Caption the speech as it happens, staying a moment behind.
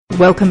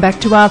Welcome back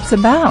to Arts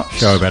About.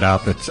 Show about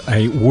art that's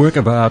a work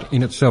of art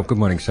in itself. Good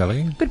morning,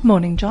 Sally. Good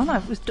morning, John. I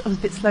was a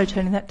bit slow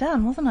turning that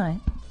down, wasn't I?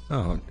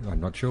 Oh, I'm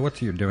not sure what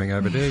you're doing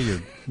over there.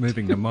 You're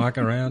moving the mic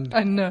around.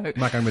 I know.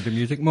 Mucking with the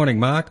music. Morning,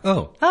 Mark.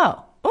 Oh.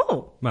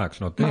 Mark's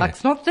not there.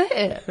 Mark's not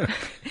there.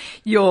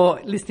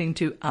 You're listening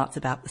to Arts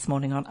About this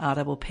morning on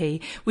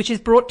RPP, which is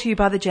brought to you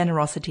by the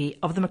generosity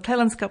of the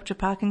McClellan Sculpture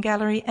Park and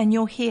Gallery, and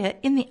you're here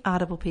in the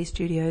RPP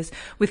studios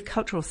with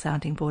cultural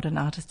sounding board and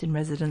artist in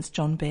residence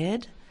John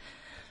Baird.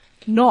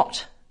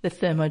 Not the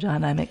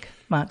thermodynamic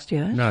Mark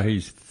Stewart. No,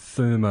 he's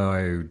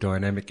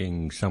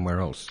thermodynamicing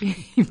somewhere else.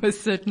 He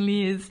most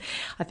certainly is.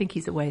 I think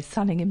he's away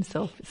sunning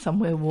himself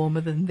somewhere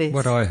warmer than this.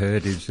 What I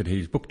heard is that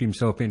he's booked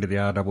himself into the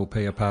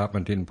RPP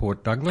apartment in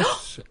Port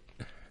Douglas,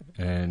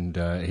 and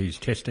he's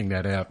testing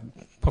that out,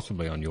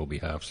 possibly on your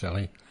behalf,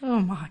 Sally.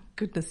 Oh, my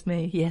goodness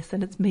me. Yes,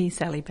 and it's me,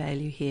 Sally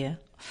Bailey, here.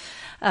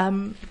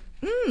 Well,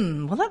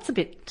 that's a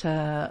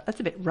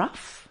bit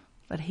rough.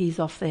 But he's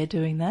off there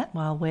doing that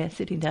while we're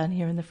sitting down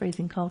here in the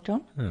freezing cold,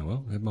 John. Oh,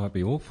 well, it might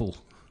be awful.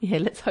 Yeah,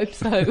 let's hope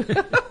so.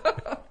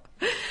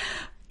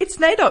 It's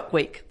NAIDOC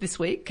week this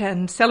week,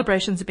 and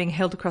celebrations are being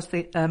held across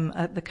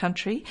the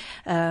country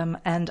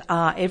and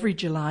are every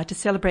July to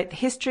celebrate the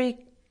history,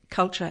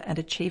 culture and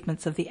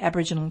achievements of the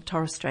Aboriginal and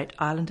Torres Strait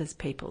Islanders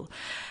people.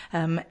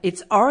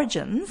 Its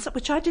origins,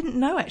 which I didn't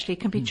know actually,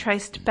 can be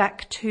traced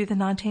back to the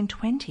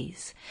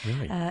 1920s.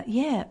 Really?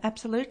 Yeah,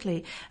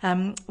 absolutely.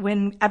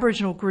 When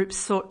Aboriginal groups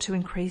sought to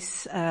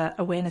increase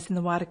awareness in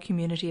the wider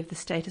community of the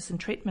status and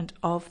treatment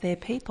of their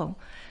people.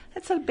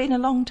 That's been a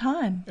long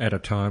time. At a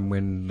time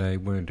when they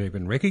weren't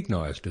even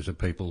recognised as a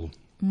people,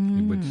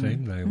 it would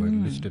seem. They were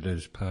listed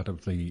as part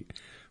of the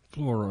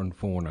flora and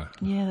fauna.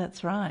 Yeah,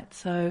 that's right.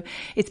 So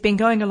it's been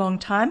going a long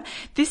time.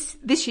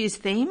 This year's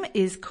theme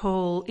is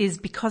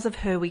Because of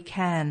Her We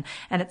Can,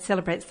 and it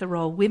celebrates the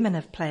role women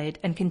have played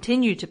and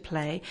continue to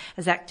play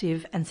as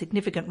active and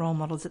significant role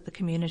models in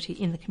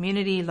the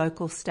community,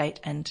 local, state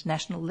and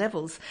national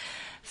levels.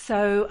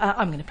 So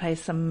I'm going to play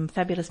some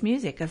fabulous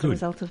music as a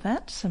result of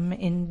that, some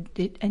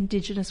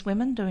Indigenous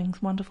women doing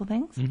wonderful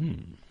things.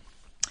 Mm-hmm.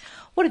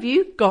 What have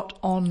you got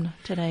on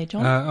today,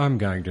 John? I'm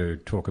going to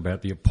talk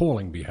about the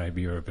appalling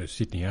behaviour of a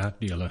Sydney art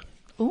dealer.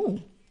 Oh,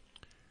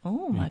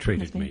 my He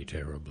treated goodness me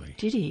terribly.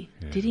 Did he?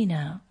 Yeah. Did he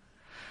now?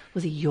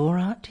 Was he your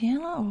art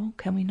dealer, or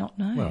can we not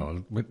know?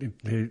 Well,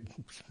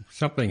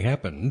 something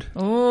happened.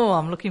 Oh,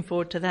 I'm looking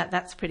forward to that.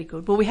 That's pretty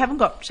good. Well, we haven't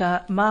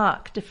got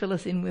Mark to fill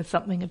us in with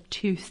something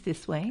obtuse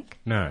this week.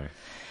 No.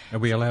 Are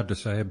we allowed to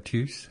say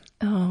obtuse?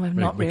 Oh,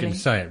 not really. We can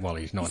say it while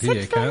he's not It's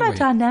here, can't we?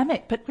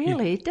 dynamic, but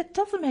really, that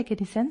doesn't make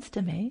any sense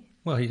to me.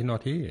 Well, he's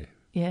not here.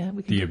 Yeah,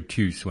 we can. The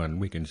obtuse one.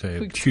 We can say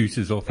obtuse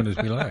as often as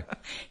we like.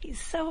 He's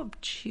so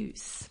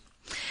obtuse.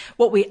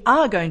 What we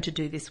are going to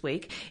do this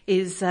week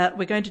is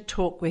we're going to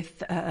talk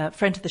with a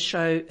friend of the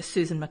show,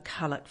 Susan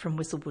McCulloch from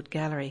Whistlewood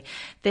Gallery.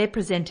 They're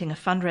presenting a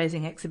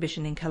fundraising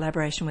exhibition in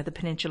collaboration with the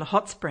Peninsula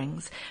Hot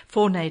Springs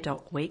for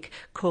NAIDOC Week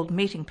called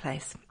Meeting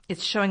Place.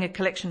 It's showing a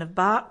collection of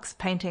barks,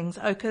 paintings,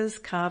 ochres,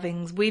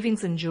 carvings,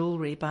 weavings and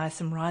jewellery by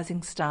some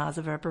rising stars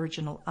of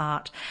Aboriginal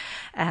art.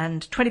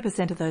 And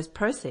 20% of those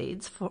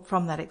proceeds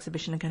from that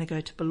exhibition are going to go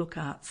to Baluk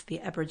Arts,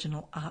 the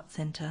Aboriginal Art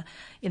Centre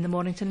in the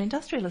Mornington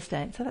Industrial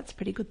Estate. So that's a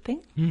pretty good thing.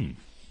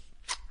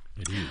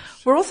 It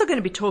is. We're also going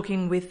to be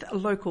talking with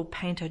local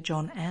painter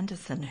John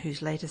Anderson,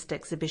 whose latest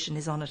exhibition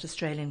is on at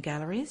Australian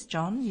Galleries.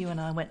 John, you and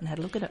I went and had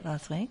a look at it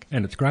last week.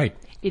 And it's great.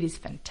 It is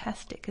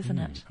fantastic, isn't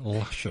it?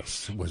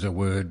 Luscious was a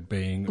word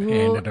being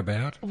handed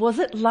about. Was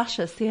it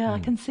luscious? Yeah, I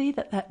can see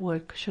that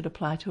word should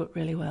apply to it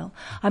really well.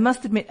 I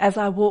must admit, as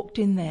I walked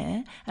in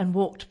there and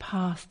walked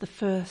past the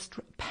first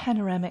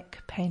panoramic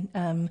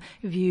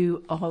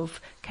view of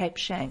Cape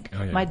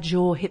Schanck, my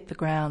jaw hit the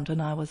ground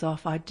and I was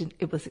off.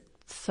 It was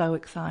so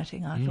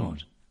exciting, I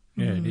thought.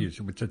 Yeah, it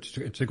is.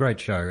 It's a great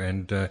show,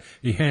 and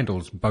he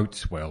handles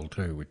boats well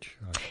too, which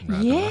I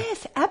rather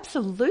Yes,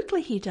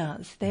 absolutely he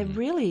does. They're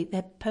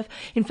perfect.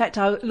 In fact,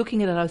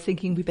 looking at it, I was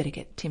thinking we better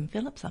get Tim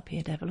Phillips up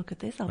here to have a look at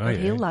this. I bet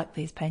he'll like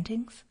these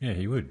paintings. Yeah,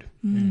 he would.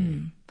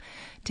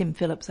 Tim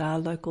Phillips, our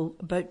local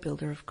boat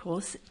builder, of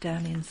course,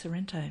 down in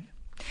Sorrento.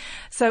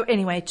 So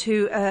anyway,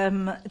 to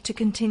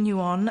continue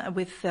on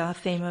with our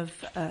theme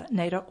of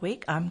NAIDOC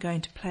Week, I'm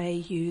going to play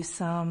you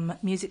some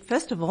music,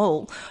 first of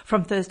all,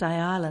 from Thursday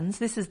Islands.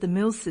 This is the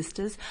Mills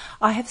Sisters.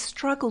 I have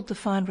struggled to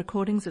find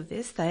recordings of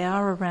this. They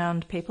are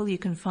around people. You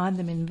can find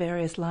them in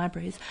various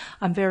libraries.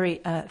 I'm very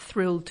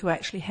thrilled to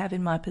actually have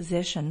in my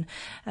possession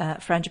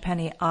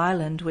Frangipani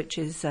Island, which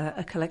is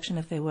a collection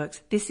of their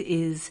works. This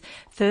is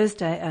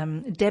Thursday,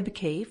 Deb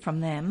Key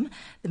from them,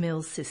 the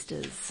Mills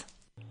Sisters.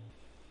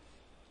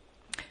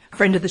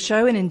 Friend of the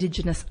show and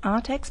Indigenous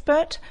art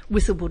expert,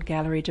 Whistlewood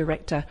Gallery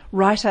director,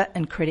 writer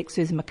and critic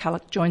Susan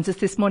McCulloch joins us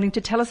this morning to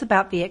tell us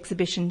about the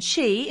exhibition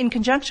she, in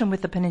conjunction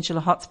with the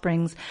Peninsula Hot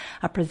Springs,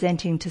 are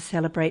presenting to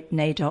celebrate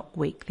NAIDOC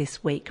Week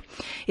this week.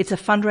 It's a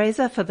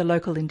fundraiser for the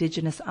local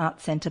Indigenous Art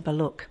Centre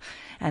Baluk,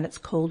 and it's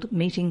called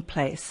Meeting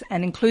Place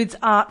and includes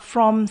art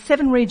from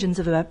 7 regions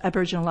of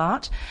Aboriginal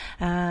art,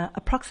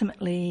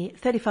 approximately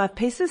 35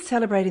 pieces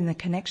celebrating the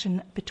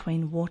connection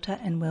between water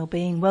and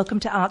well-being. Welcome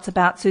to Arts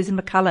About, Susan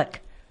McCulloch.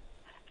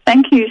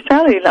 Thank you,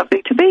 Sally.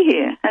 Lovely to be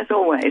here, as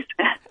always.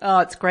 Oh,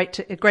 it's great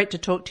to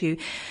talk to you.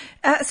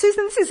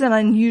 Susan, this is an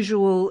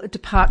unusual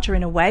departure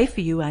in a way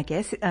for you, I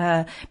guess,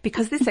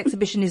 because this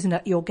exhibition isn't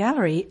at your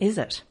gallery, is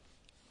it?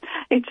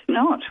 It's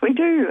not. We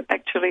do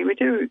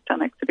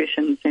some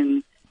exhibitions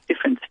in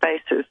different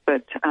spaces,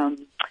 but on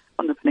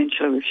the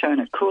peninsula we've shown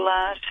at Cool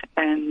Art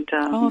and...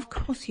 oh, of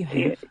course you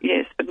have.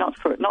 Yes, but not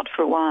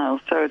for a while.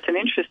 So it's an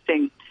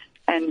interesting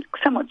and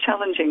somewhat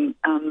challenging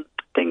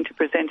thing to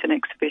present an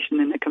exhibition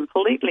in a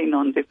completely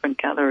non-different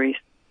gallery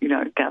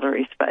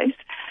space,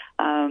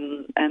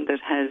 and that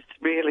has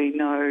really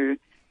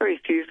very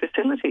few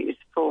facilities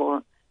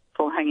for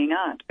hanging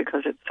art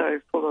because it's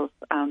so full of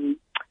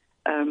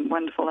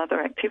wonderful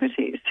other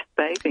activities,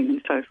 bathing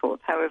and so forth.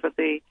 However,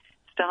 the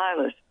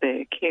stylist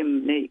there,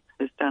 Kim Neep,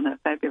 has done a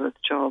fabulous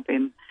job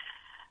in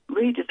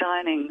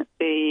redesigning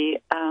the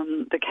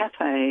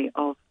cafe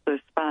of the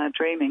Spa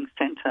Dreaming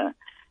Centre,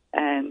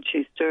 and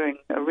she's doing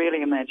a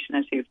really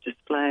imaginative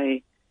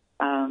display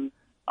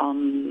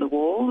on the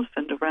walls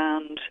and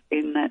around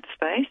in that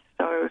space,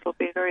 so it'll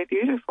be very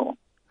beautiful.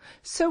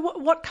 So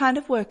what kind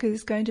of work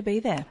is going to be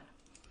there?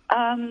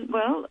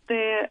 Well,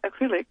 they're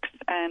acrylics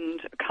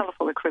and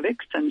colourful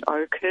acrylics and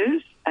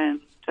ochres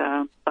and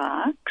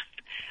barks.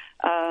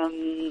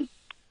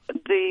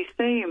 The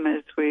theme,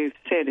 as we've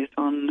said, is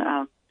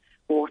on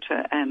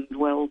water and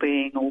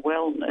well-being or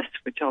wellness,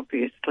 which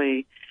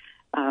obviously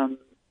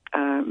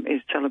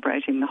is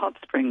celebrating the hot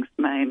springs'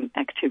 main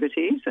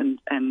activities, and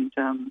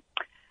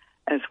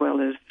as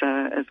well as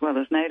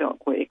NAIDOC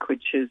Week,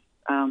 which is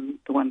the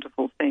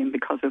wonderful theme.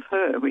 Because of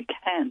her, we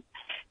can.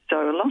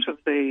 So a lot of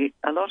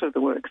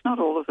the works, not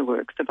all of the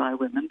works, are by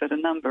women, but a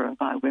number are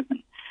by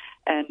women.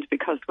 And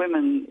because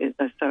women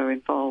are so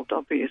involved,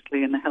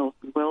 obviously, in the health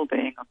and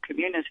well-being of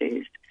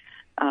communities,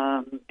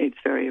 it's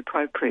very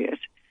appropriate.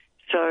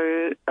 So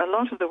a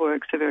lot of the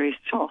works are very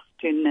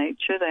soft in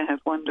nature. They have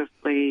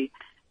wonderfully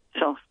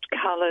soft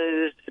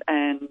colours,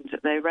 and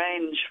they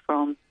range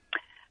from...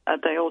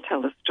 they all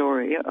tell a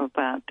story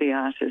about the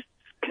artist's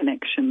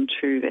connection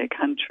to their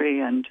country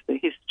and the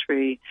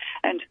history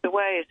and the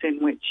ways in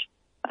which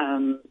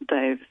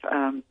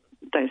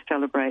they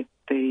celebrate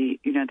the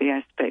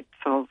aspects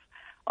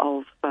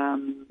of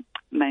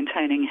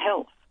maintaining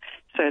health.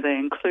 So they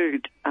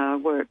include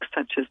works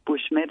such as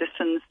bush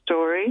medicine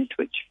stories,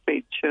 which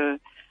feature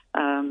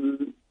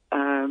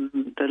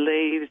the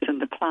leaves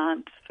and the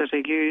plants that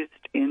are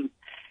used in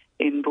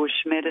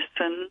bush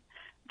medicine.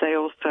 They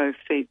also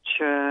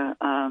feature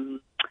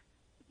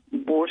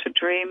water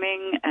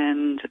dreaming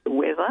and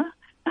weather,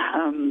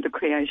 the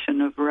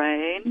creation of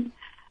rain,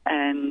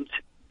 and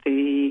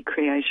the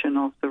creation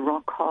of the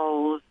rock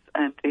holes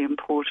and the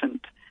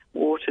important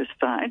water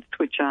sites,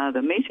 which are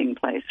the meeting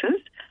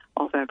places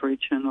of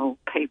Aboriginal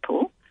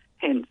people,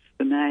 hence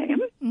the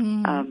name,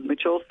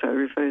 which also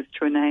refers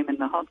to a name in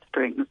the hot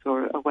springs,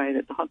 or a way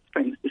that the hot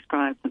springs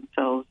describe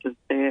themselves as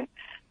their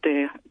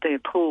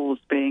pools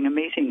being a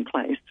meeting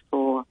place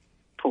for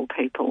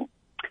people.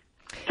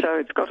 So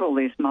it's got all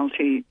these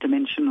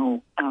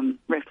multi-dimensional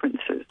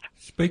references.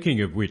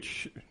 Speaking of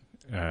which,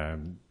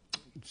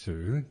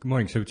 Sue, good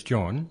morning, Sue, it's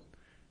John.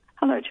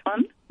 Hello,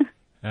 John.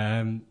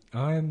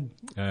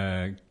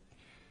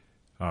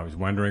 I was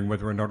wondering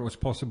whether or not it was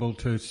possible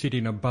to sit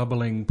in a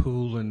bubbling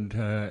pool and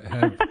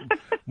have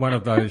one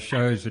of those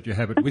shows that you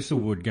have at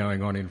Whistlewood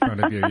going on in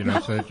front of you,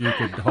 so that you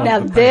could hold Now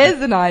the there's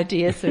paint. an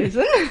idea,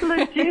 Susan.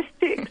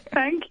 Logistics,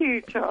 thank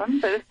you, John.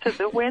 But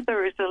the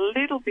weather is a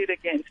little bit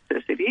against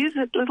us. It is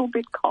a little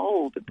bit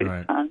cold at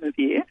this time of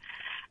year,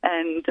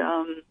 and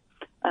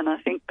I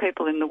think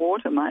people in the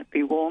water might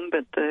be warm,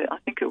 but I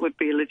think it would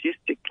be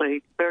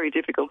logistically very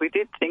difficult. We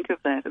did think of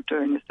that, of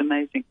doing this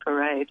amazing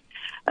parade,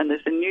 and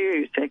there's a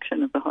new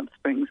section of the hot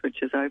springs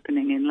which is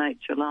opening in late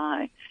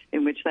July,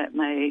 in which that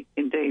may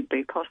indeed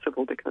be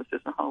possible, because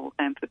there's a whole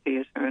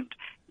amphitheatre and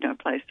a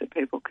place that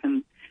people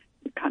can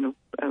kind of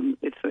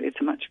it's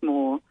a much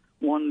more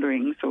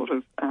wandering sort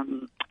of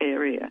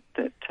area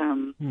that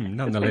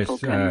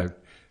nonetheless that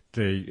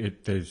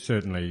there's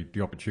certainly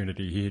the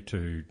opportunity here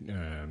to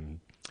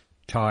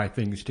tie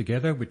things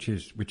together, which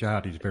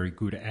art is very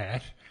good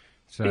at.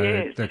 So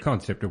yes. The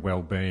concept of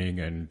well-being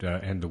and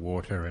the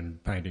water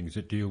and paintings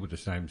that deal with the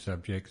same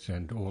subjects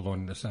and all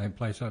on the same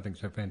place, I think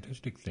is a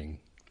fantastic thing.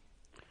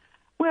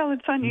 Well,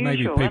 it's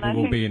unusual. Maybe people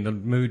will be in the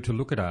mood to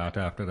look at art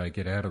after they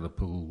get out of the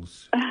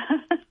pools.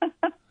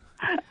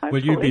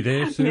 Will you be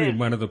there, Sue, in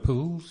one of the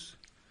pools?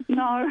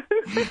 No.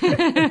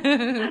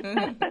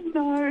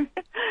 No.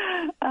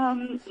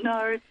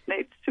 No, it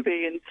needs to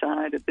be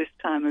inside at this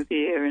time of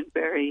year, and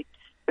very,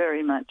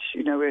 very much,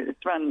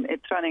 it's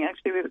running.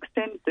 Actually, we've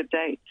extended the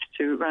date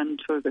to run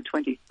to the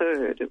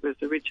 23rd. It was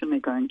originally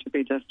going to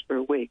be just for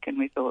a week, and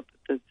we thought that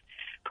there's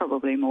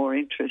probably more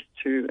interest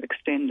to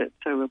extend it,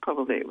 so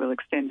we'll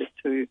extend it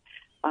to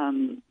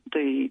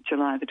the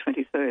July the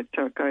 23rd.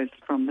 So it goes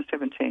from the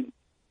 17th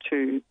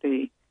to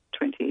the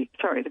 10th.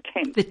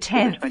 The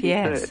 10th, to the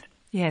 23rd.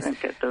 Yes.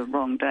 Don't get the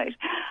wrong date.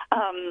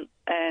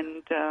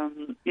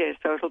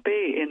 So it'll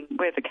be in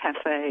where the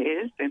cafe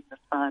is, in the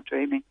Spa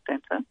Dreaming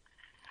Centre.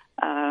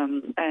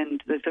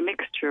 And there's a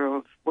mixture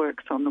of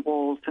works on the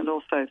walls and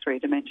also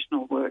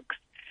three-dimensional works.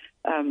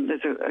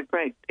 There's a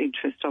great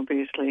interest,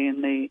 obviously,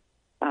 in the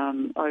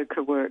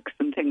ochre works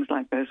and things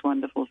like those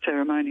wonderful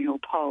ceremonial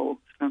poles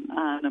from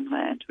Arnhem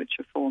Land, which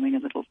are forming a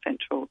little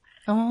central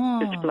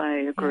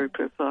display, a group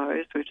of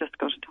those. We've just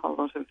got a whole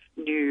lot of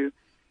new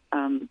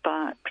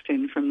barks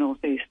in from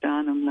northeast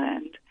Arnhem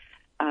Land.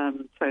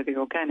 So the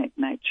organic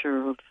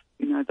nature of,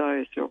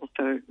 those are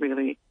also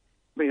really,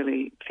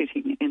 really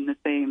fitting in the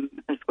theme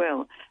as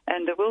well.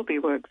 And there will be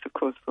works, of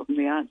course, from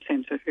the Art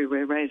Centre, who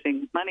we're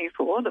raising money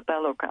for, the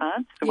Ballock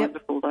Arts, the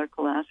wonderful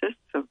local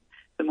artists of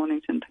the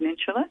Mornington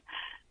Peninsula.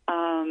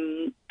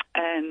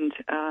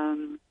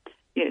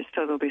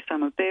 So there'll be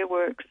some of their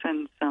works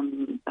and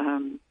some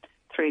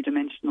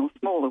three-dimensional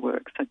smaller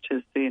works, such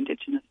as the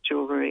Indigenous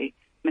jewellery,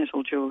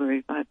 metal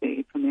jewellery from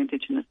the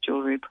Indigenous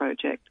Jewellery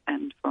Project,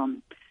 and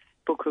from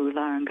Buku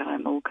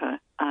Larangai Mulka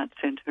Art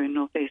Centre in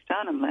northeast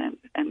Arnhem Land,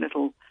 and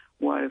little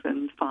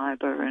woven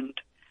fibre and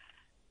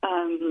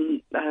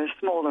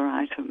smaller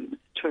items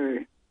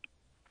too.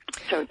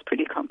 So it's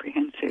pretty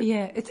comprehensive.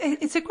 Yeah,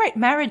 it's a great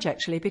marriage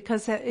actually,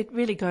 because it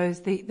really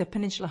goes the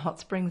Peninsula Hot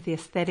Springs, the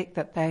aesthetic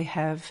that they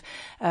have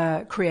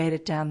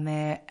created down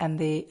there, and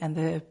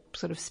the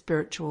sort of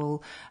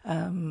spiritual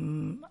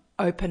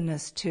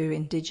openness to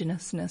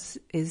Indigenousness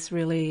is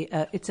really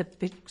it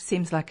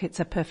seems like it's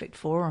a perfect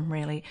forum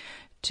really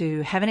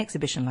to have an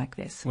exhibition like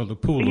this. Well, the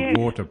pool of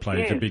water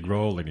plays a big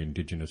role in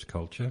Indigenous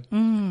culture.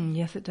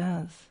 Yes, it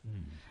does,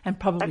 and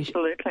probably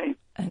absolutely.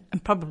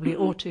 And probably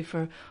ought to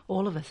for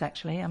all of us,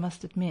 actually, I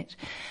must admit.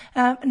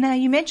 Now,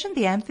 you mentioned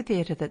the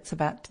amphitheatre that's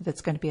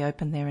going to be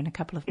open there in a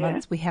couple of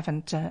months. We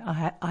haven't,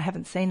 I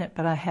haven't seen it,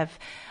 but I have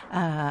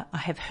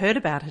heard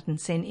about it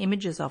and seen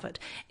images of it.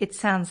 It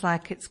sounds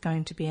like it's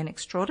going to be an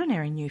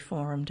extraordinary new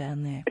forum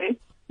down there.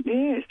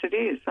 Yes, it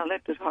is. I'll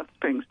let the Hot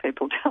Springs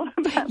people tell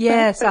about that.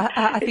 Yes,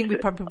 I think we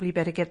probably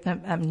better get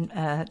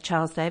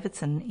Charles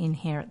Davidson in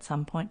here at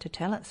some point to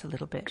tell us a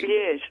little bit.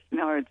 Yes,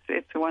 no,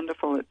 it's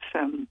wonderful.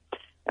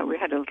 We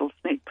had a little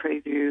sneak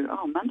preview,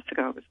 months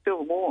ago. It was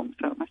still warm,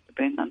 so it must have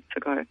been months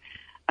ago.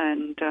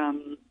 And,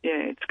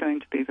 it's going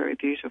to be very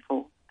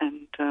beautiful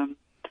and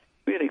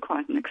really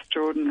quite an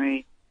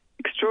extraordinary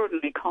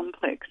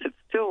complex. It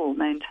still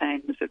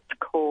maintains its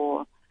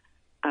core,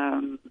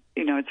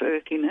 its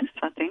earthiness,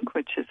 I think,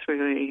 which is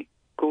really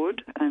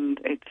good. And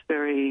it's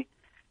very,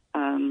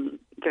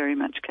 very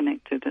much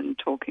connected and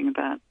talking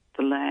about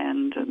the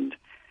land and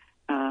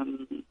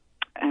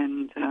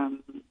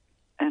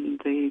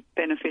the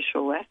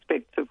beneficial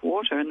aspects of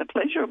water and the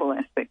pleasurable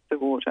aspects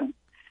of water.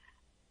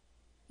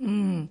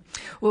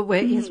 Well,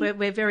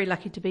 we're very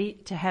lucky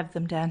to have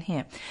them down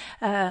here.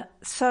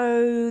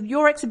 So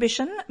your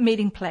exhibition,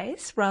 Meeting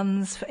Place,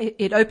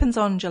 it opens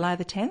on July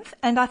the 10th,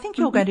 and I think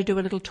you're going to do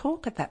a little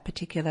talk at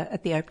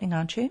the opening,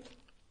 aren't you?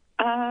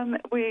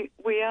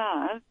 We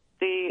are.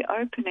 The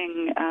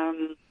opening,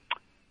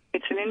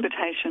 it's an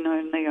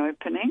invitation-only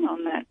opening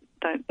on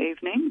that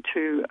evening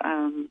to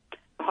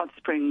Hot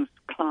Springs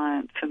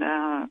clients and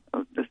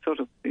the sort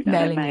of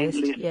mailing main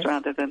list, list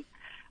rather than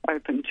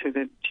open to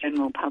the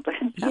general public.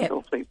 That's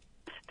awfully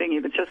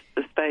thingy, but just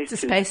the space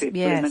is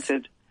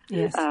limited.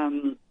 Yes.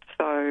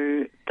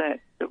 So that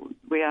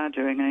we are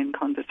doing it in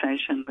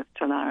conversation with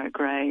Talara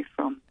Gray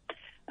from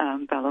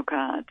Ballock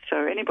Art. So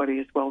anybody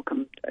is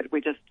welcome.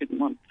 We just didn't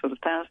want sort of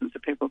thousands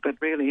of people, but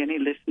really any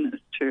listeners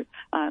to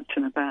Arts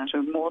and About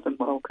are more than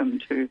welcome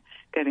to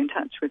get in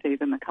touch with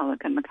either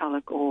McCulloch and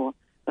McCulloch or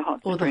the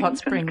Hot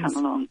Springs and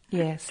come along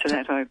to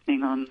that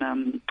opening on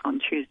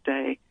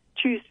Tuesday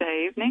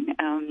evening,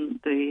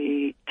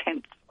 the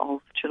 10th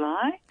of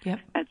July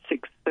at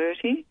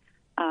 6:30,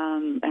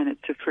 and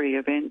it's a free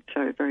event,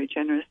 so very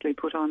generously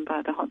put on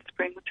by the Hot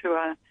Springs, who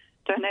are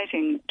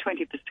donating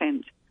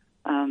 20%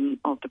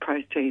 of the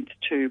proceeds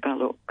to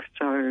Ballock.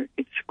 So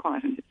it's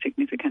quite a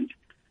significant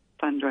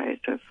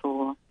fundraiser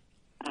for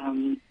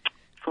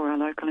our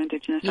local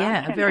Indigenous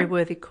Arts Centre. A very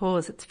worthy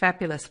cause. It's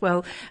fabulous.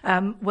 Well,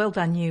 well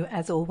done you,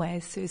 as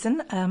always,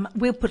 Susan.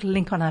 We'll put a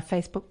link on our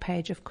Facebook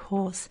page, of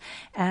course,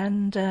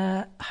 and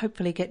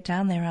hopefully get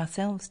down there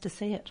ourselves to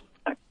see it.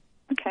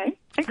 Okay,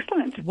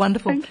 excellent.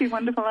 Wonderful. Thank you,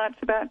 wonderful Arts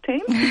About team.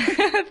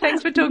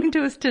 Thanks for talking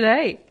to us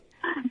today.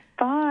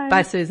 Bye.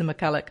 Bye, Susan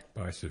McCulloch.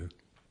 Bye, Sue.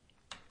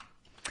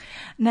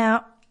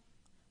 Now,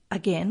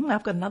 again,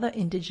 I've got another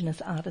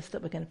Indigenous artist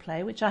that we're going to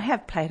play, which I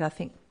have played, I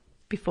think,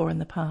 before in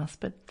the past,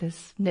 but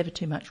there's never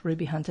too much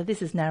Ruby Hunter.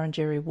 This is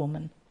Narrandjeri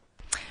Woman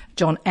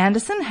John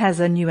Anderson has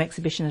a new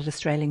exhibition at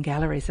Australian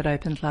Galleries that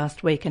opened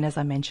last week, and as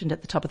I mentioned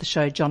at the top of the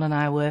show, John and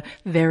I were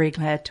very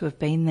glad to have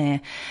been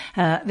there.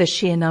 The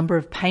sheer number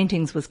of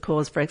paintings was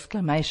cause for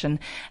exclamation,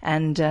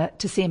 and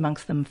to see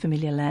amongst them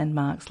familiar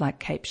landmarks like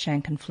Cape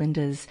Schanck and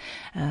Flinders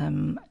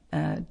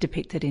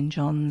depicted in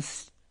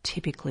John's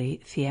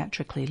typically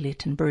theatrically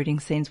lit and brooding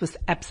scenes was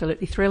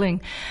absolutely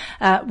thrilling.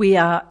 We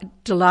are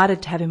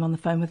delighted to have him on the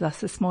phone with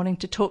us this morning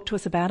to talk to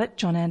us about it.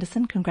 John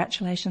Anderson,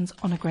 congratulations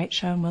on a great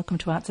show and welcome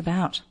to Arts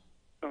About.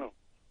 Oh,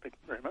 thank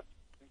you very much.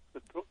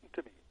 Thanks for talking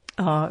to me.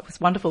 Oh, it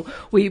was wonderful.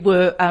 We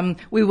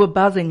were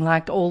buzzing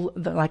like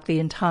the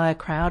entire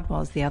crowd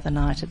was the other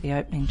night at the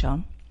opening,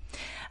 John.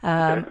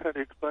 How do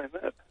you explain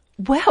that?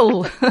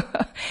 Well,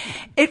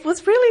 it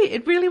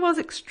really was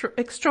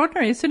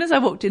extraordinary. As soon as I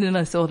walked in and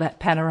I saw that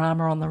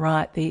panorama on the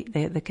right,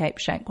 the Cape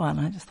Schanck one,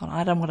 I just thought,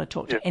 I don't want to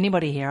talk to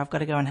anybody here. I've got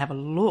to go and have a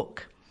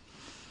look.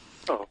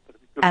 Oh,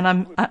 and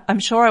I'm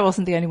sure I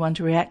wasn't the only one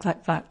to react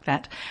like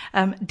that.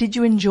 Did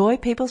you enjoy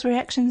people's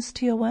reactions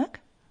to your work?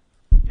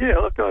 Yeah,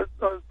 look, I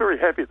was very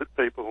happy that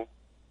people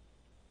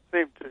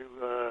seemed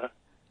to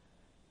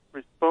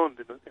respond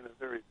in a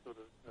very sort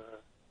of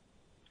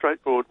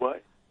straightforward way.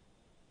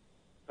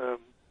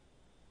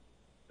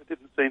 They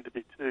didn't seem to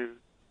be too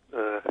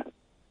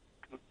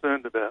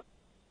concerned about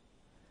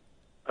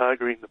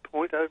arguing the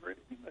point over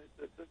anything.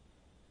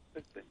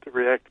 They seemed to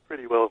react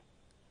pretty well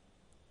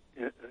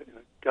in a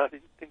gut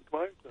instinct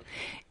way. So.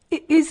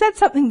 Is that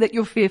something that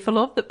you're fearful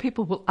of, that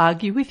people will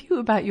argue with you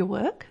about your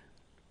work?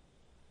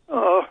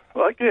 Oh,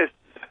 I guess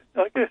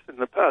in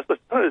the past, I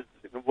suppose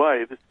in a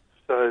way this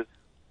show's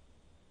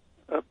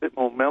a bit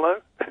more mellow,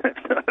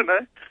 I don't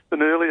know,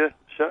 than earlier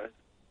shows.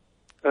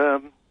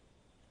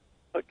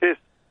 I guess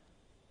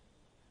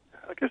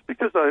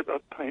because I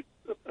paint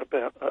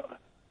about,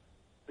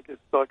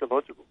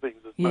 psychological things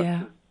as much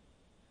as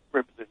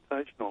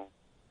representational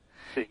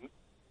things,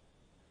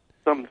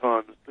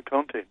 sometimes the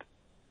content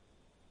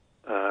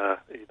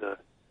either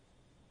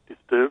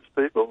disturbs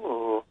people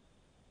or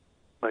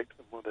makes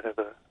them want to have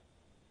an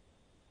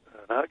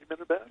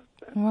argument about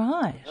it.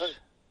 Right.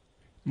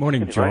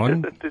 Morning, anyway,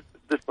 John.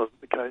 This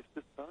wasn't the case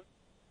this time.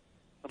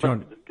 John.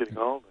 I'm just getting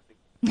old,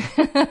 I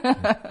think.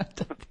 I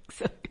don't think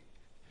so.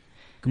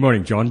 Good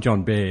morning, John.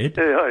 John Baird.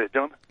 Yeah, hiya,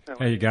 John.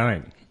 How are you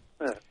going?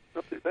 Yeah,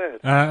 not too bad.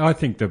 I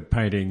think the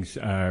paintings,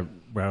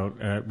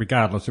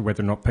 regardless of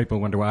whether or not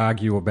people want to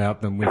argue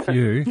about them with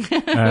you,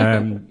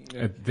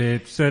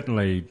 they're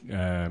certainly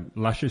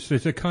luscious.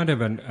 There's a kind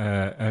of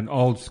an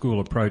old school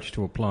approach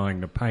to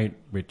applying the paint,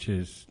 which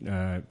is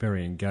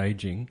very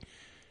engaging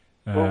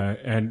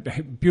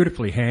and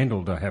beautifully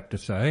handled, I have to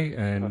say,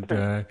 and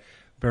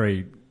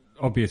very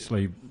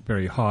obviously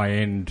very high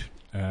end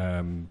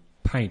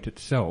paint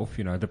itself.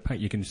 You know, the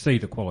paint, you can see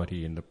the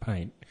quality in the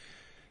paint,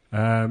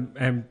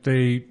 and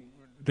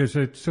there's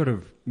a sort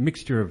of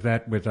mixture of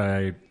that with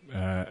a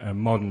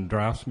modern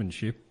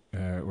draftsmanship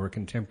or a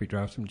contemporary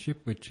draftsmanship,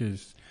 which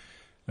is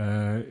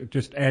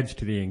just adds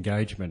to the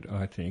engagement,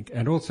 I think,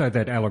 and also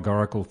that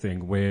allegorical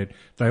thing where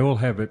they all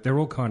have it. They're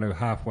all kind of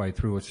halfway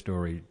through a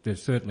story.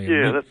 There's certainly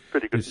that's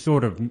pretty good. There's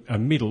sort of a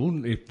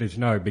middle. If there's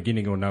no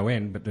beginning or no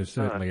end, but there's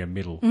certainly a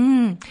middle.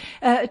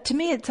 To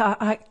me,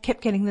 I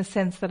kept getting the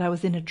sense that I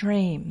was in a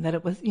dream. That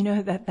it was,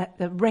 that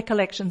the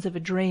recollections of a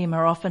dream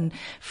are often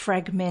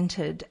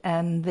fragmented,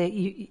 and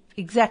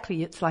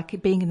it's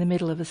like being in the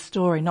middle of a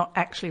story, not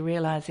actually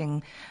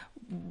realising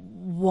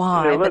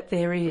why, but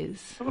there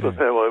is. Sort of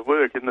how I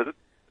work in that,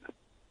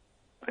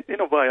 in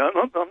a way, I'm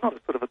not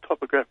a sort of a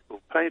topographical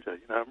painter.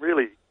 I'm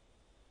really,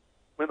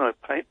 when I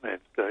paint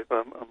landscape,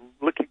 I'm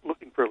looking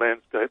for a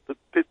landscape that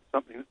fits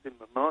something that's in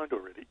my mind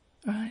already,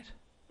 right?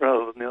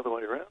 Rather than the other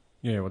way around.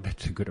 Yeah, well,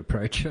 that's a good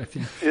approach, I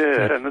think.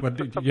 Yeah, and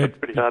it's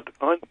pretty hard to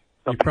find.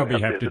 You probably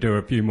have to do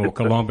a few more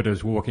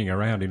kilometres walking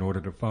around in order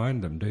to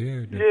find them, do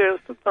you? Yeah,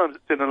 sometimes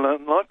it's in an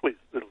unlikely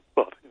little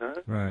spot,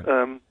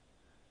 Right.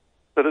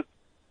 But it's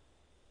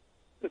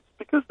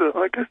because,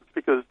 I guess it's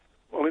because,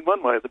 well, in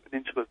one way the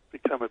peninsula's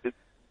become a bit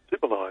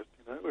civilised,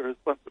 whereas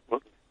once it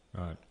wasn't.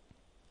 Right.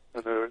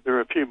 And there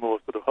are a few more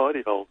sort of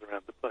hidey holes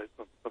around the place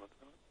once upon a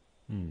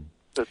time.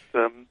 But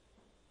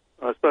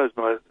I suppose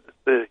my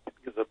aesthetic,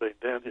 because I've been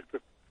down here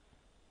since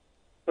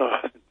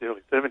the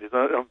early 70s,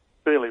 I'm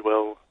fairly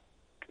well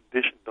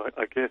conditioned,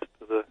 I guess,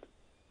 to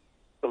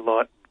the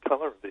light and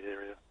colour of the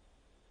area.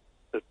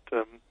 But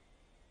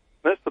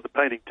as for the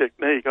painting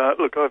technique,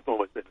 I've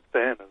always been a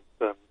fan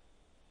of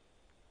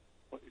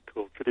what you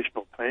call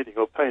traditional painting,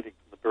 or painting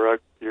from the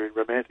Baroque period,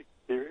 Romantic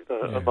period.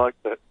 I like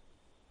that.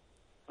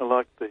 I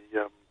like the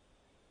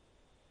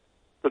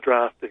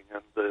drafting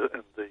and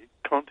the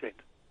content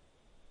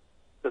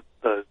that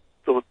those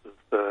sorts of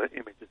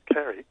images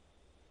carry.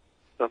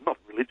 So I'm not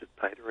a religious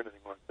painter or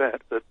anything like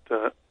that, but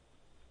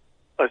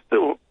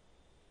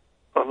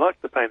I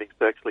like the paintings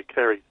to actually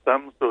carry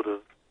some sort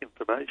of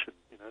information,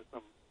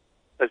 some,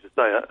 as you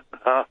say, a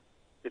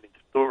half-finished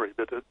story,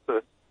 but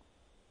the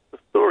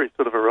story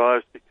sort of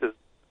arrives because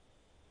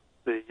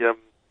the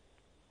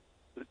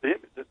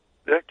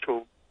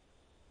actual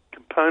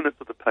components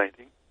of the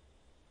painting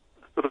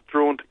are sort of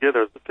drawn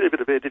together. There's a fair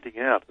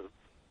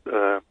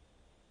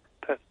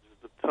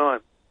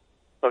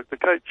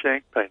Cape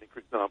Shank painting, for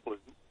example,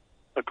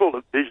 I call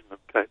it Vision of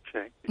Cape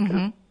Shank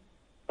because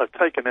I've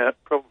taken out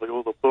probably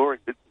all the boring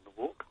bits in the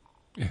walk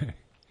and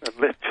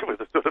left you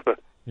with a sort of a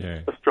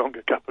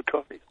stronger cup of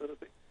coffee sort of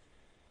thing.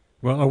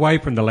 Well, away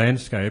from the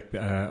landscape,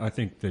 I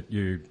think that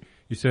you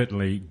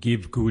certainly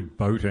give good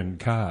boat and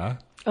car.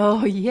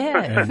 Oh,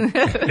 yeah.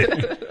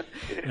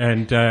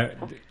 And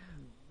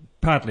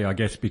partly, I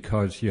guess,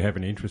 because you have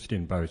an interest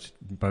in both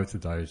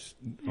of those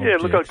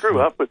objects. Look, I grew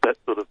up with that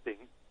sort of thing.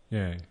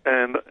 Yeah.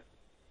 And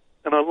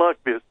I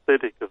like the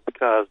aesthetic of the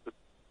cars that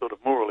sort of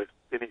more or less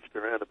finished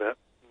around about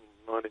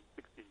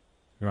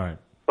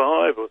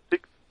 1965 or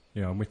 6.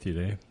 Yeah, I'm with you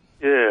there.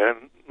 Yeah,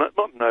 and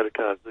not motor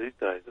cars these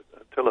days,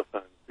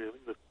 telephones really,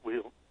 with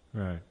wheels.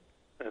 Right.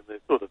 And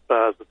they're sort of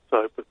bars of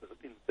soap with an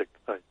insect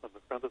face on the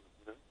front of them,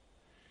 you know.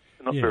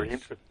 They're not very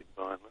interesting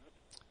by and large.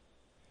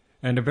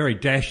 And a very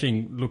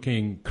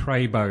dashing-looking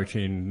cray boat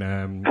in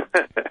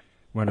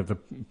one of the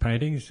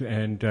paintings,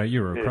 and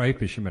you were a cray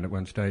fisherman at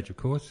one stage, of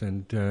course,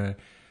 and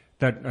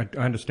that I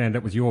understand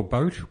that was your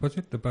boat, was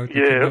it? The boat that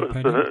you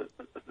it was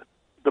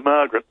the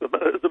Margaret,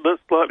 the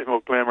slightly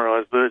more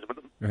glamorised version, but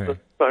the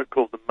boat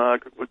called the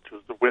Margaret, which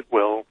was a wet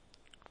well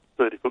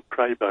 30-foot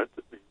cray boat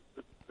that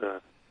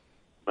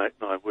mate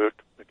and I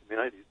worked back in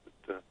the 80s.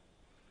 But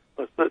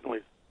I certainly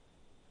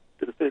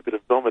did a fair bit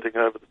of vomiting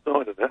over the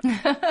side of that.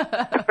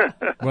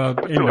 Well,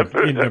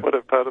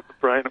 whatever part of the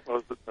brain it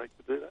was that makes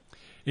you do that.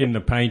 In the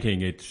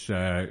painting, it's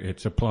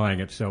applying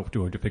itself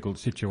to a difficult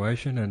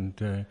situation,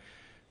 and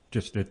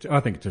I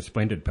think it's a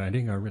splendid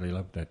painting. I really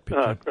love that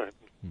picture. Oh, great.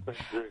 Thank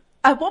you.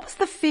 What was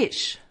the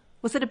fish?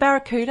 Was it a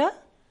barracuda?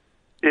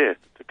 Yes,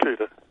 it's a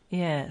cuda.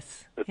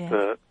 Yes.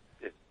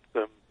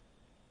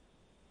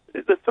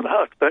 It sort of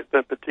harks back,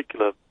 that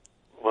particular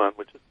one,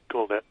 which is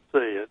called At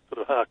Sea, it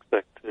sort of harks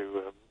back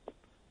to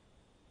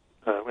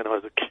when I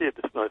was a kid.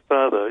 My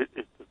father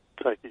used to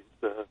take his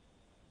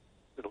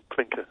little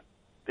clinker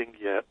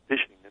dinghy out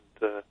fishing, and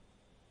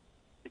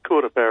he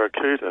caught a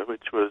barracuda,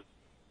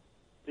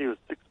 he was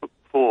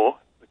 6'4".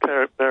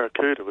 The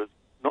barracuda was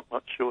not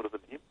much shorter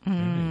than him.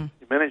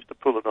 He managed to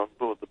pull it on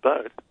board the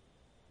boat,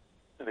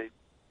 and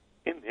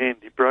in the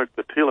end he broke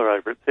the tiller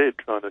over its head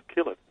trying to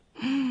kill it,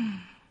 and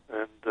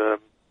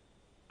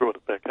brought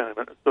it back home.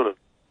 And it sort of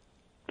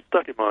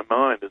stuck in my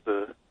mind as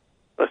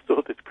I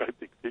saw this great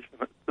big fish,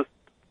 and it just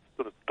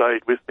sort of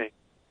stayed with me.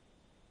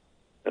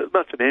 It's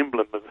much an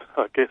emblem of,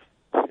 I guess,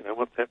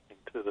 what's happening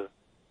to the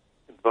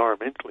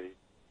environmentally.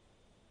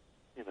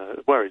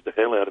 It worries the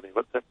hell out of me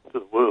what's happening to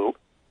the world.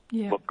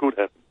 Yeah. What could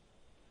happen.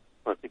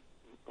 I think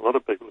a lot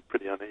of people are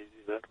pretty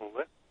uneasy about all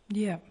that.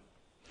 Yeah.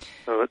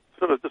 So it's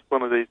sort of just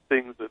one of these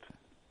things that,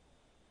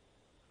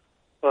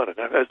 I don't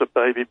know, as a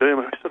baby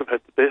boomer, I sort of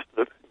had the best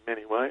of it in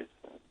many ways.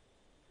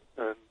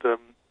 And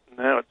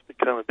now it's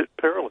become a bit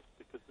perilous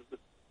because of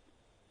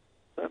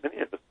so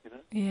many of us,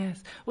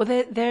 Yes.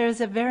 Well, there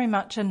is very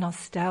much a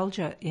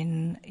nostalgia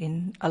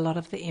in a lot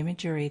of the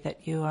imagery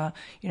that you are,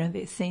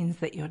 the scenes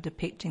that you're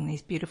depicting,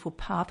 these beautiful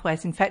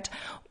pathways. In fact,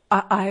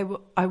 I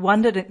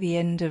wondered at the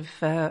end of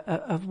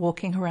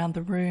walking around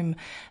the room,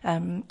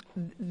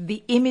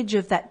 the image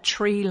of that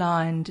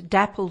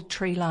dappled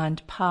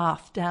tree-lined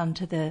path down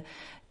to the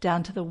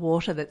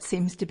water that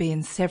seems to be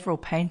in several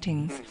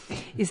paintings.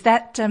 Is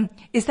that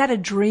a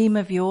dream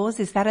of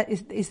yours? Is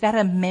that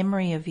a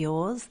memory of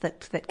yours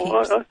that keeps? Well,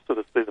 I sort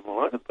of see them all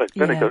over the place.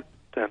 Then I go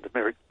down to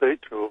Merrick's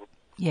Beach or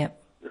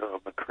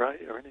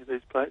Macrae or any of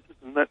these places,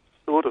 and that's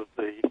sort of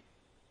the.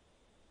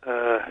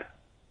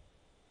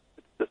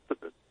 It's just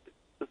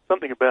there's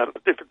something about it.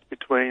 The difference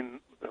between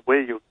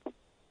where you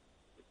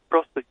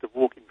prospect of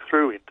walking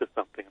through into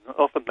something, and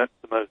often that's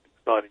the most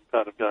exciting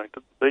part of going to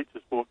the beach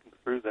is walking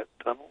through that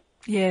tunnel.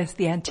 Yes,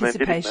 the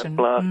anticipation. And then hitting that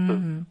blast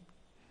of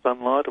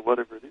sunlight or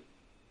whatever it is.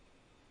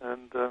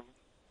 And I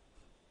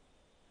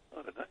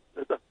don't know,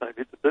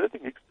 maybe it's a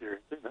birthing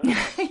experience,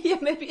 Yeah,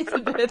 maybe it's a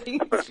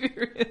birthing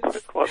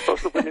experience. Quite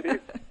possibly it is.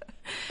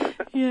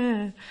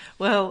 Yeah.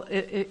 Well,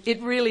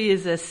 it really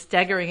is a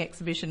staggering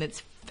exhibition.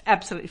 It's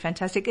absolutely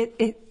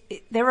fantastic.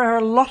 There are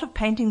a lot of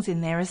paintings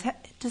in there.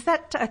 Does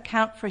that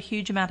account for a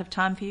huge amount of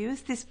time for you?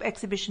 Has this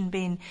exhibition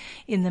been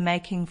in the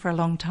making for a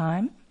long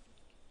time?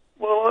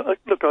 Well,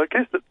 look, I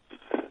guess it's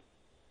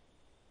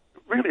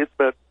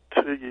about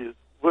 2 years'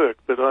 work,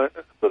 but I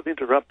sort of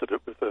interrupted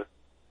it with a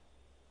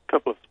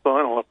couple of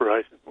spinal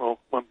operations. Well,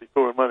 one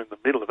before and one in the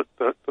middle of it,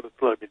 so it sort of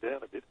slowed me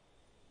down a bit.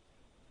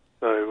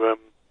 So,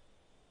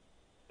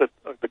 but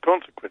the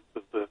consequence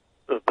of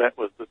that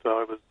was that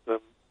I was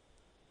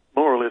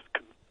more or less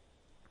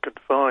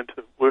confined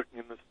to working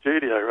in the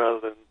studio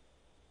rather than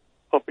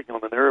hopping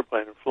on an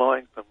aeroplane and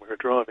flying somewhere or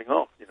driving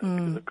off,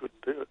 because I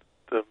couldn't do it.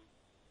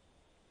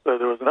 So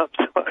there was an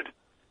upside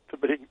to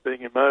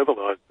being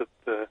immobilised, but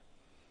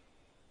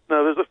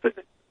no, there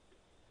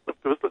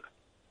was a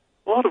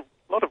lot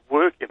of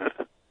work in it,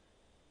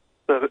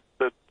 but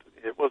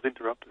it was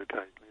interrupted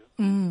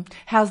occasionally.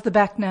 How's the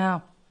back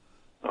now?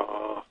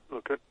 Oh,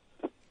 look, I'm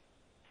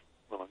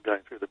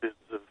going through the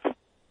business of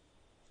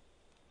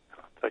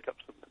take up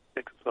some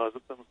exercise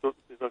of some sort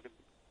to see if I can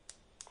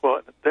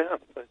quieten it down,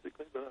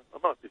 basically. But I'm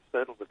might be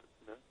saddled with it,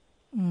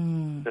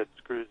 Had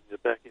screws in your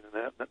back in and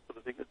out and that sort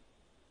of thing.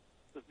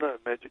 There's no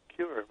magic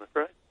cure, I'm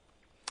afraid.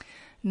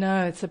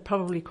 No, it's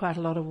probably quite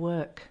a lot of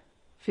work,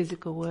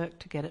 physical work,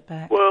 to get it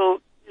back. Well,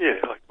 yeah,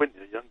 like when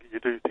you're younger, you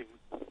do things,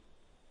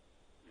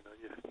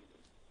 you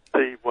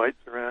see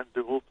weights around,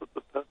 do all sorts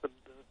of stuff, and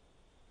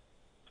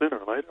sooner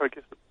or later, I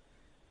guess it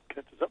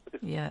catches up with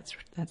you. Yeah,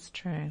 that's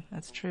true.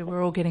 That's true.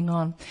 We're all getting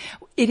on.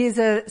 It is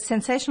a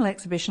sensational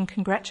exhibition.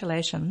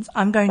 Congratulations.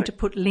 I'm going to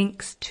put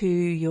links to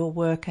your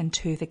work and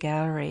to the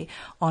gallery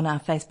on our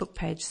Facebook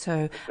page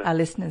so our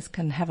listeners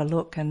can have a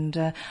look.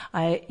 And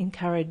I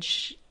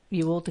encourage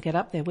you all to get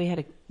up there.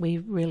 We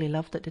really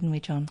loved it, didn't we,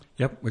 John?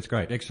 Yep, it was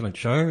great. Excellent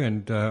show,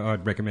 and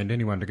I'd recommend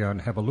anyone to go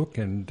and have a look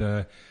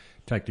and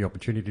take the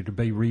opportunity to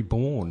be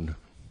reborn.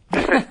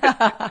 Yeah,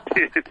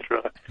 that's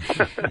right.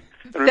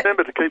 And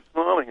remember to keep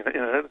smiling.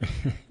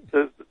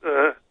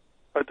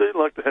 I do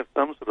like to have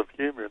some sort of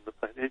humour in the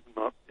paint, even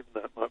though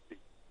it might be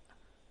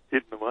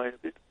hidden away a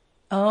bit.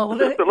 Oh,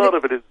 well, a lot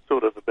of it is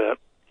sort of about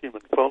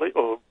human folly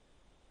or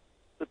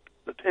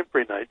the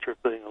temporary nature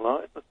of being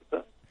alive, I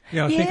suppose.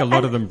 Yeah, I think a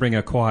lot of them bring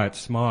a quiet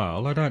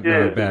smile. I don't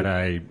know about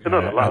a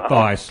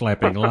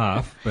thigh-slapping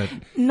laugh, but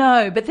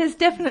no, but there's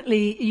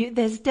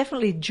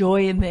definitely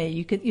joy in there.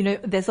 You can,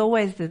 there's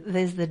always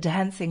there's the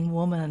dancing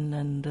woman,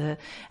 and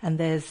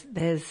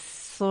there's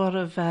sort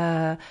of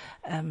there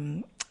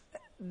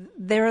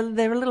are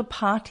little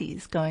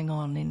parties going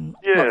on in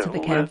lots of the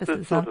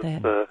canvases, aren't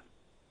there?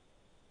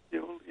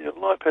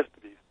 Life has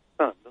to be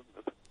fun,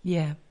 doesn't it?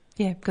 Yeah,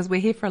 because we're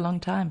here for a long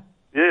time.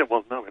 Yeah,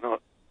 well, no, we're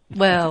not.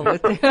 Well, you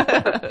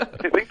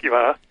think you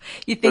are.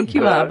 You think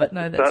you are, but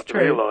no, that's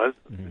true. You start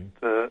to realise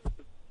that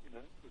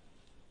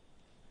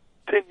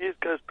 10 years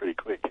goes pretty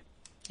quick.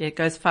 Yeah, it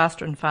goes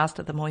faster and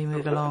faster the more you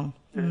move along.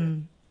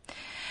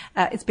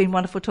 Yeah. It's been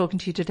wonderful talking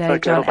to you today,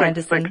 John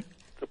Anderson. Thanks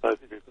to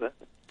both of you for that.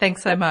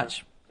 Thanks so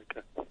much.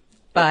 Okay.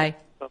 Bye.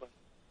 Bye-bye.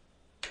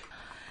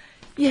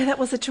 Yeah, that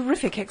was a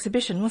terrific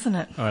exhibition, wasn't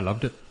it? I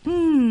loved it.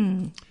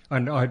 And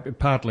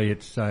partly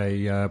it's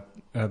a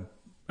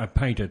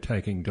painter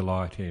taking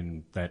delight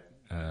in that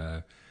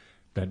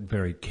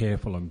very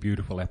careful and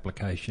beautiful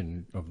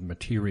application of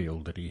material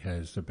that he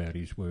has about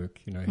his work.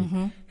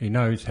 He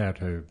knows how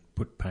to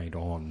put paint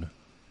on.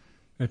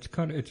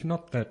 It's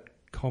not that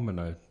common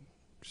a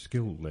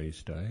skill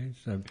these days.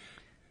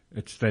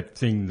 It's that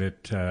thing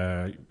that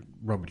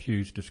Robert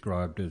Hughes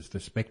described as the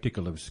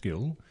spectacle of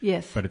skill.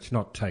 Yes. But it's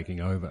not taking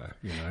over,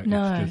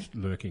 No. It's just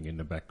lurking in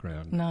the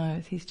background.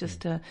 No, he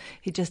just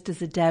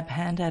does a dab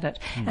hand at it.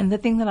 And the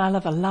thing that I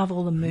love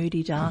all the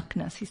moody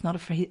darkness. He's not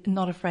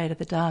afraid of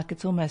the dark.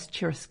 It's almost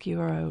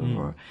chiaroscuro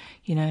or,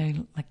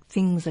 like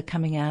things are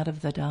coming out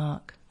of the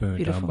dark. Burnt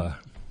Beautiful. umber.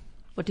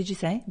 What did you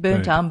say?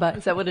 Burnt umber.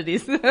 Is that what it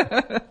is?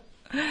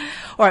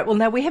 All right. Well,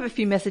 now we have a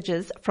few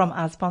messages from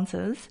our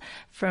sponsors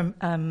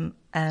and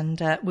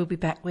we'll be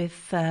back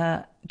with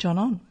John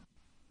on.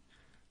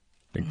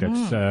 I think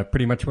that's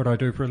pretty much what I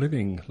do for a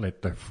living.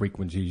 Let the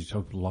frequencies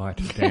of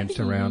light dance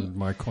around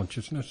my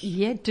consciousness.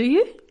 Yeah. Do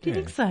you? Do you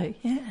think so?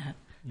 Yeah.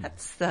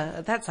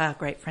 That's our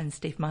great friend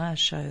Steve Meyer's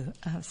show,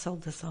 Soul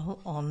to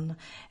Soul, on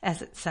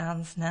As It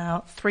Sounds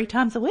now 3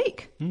 times a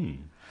week.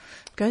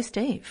 Go,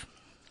 Steve.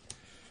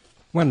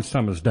 One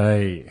summer's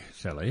day,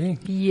 Sally.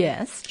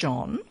 Yes,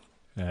 John.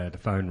 The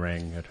phone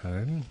rang at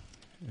home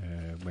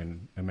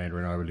when Amanda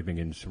and I were living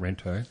in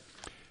Sorrento,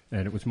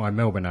 and it was my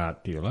Melbourne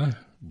art dealer,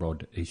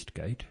 Rod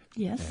Eastgate.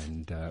 Yes.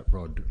 And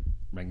Rod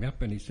rang me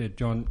up and he said,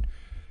 John,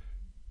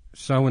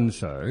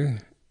 so-and-so,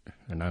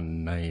 an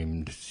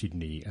unnamed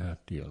Sydney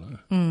art dealer,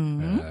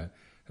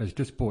 has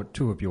just bought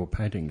 2 of your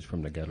paintings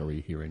from the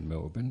gallery here in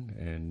Melbourne,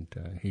 and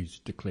he's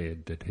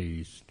declared that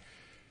he's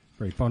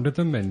very fond of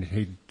them, and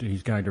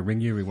he's going to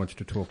ring you. He wants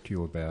to talk to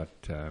you about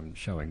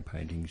showing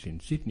paintings in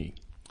Sydney.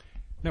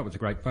 That was a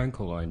great phone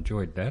call. I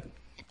enjoyed that.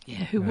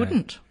 Yeah, who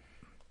wouldn't?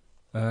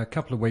 A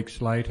couple of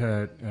weeks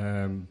later,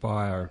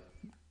 via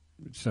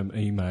some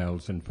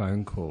emails and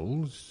phone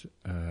calls,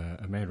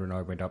 Amanda and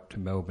I went up to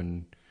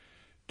Melbourne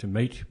to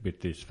meet with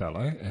this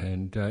fellow,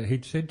 and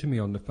he'd said to me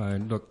on the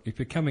phone, look, if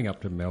you're coming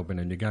up to Melbourne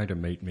and you're going to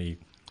meet me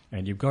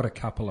and you've got a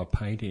couple of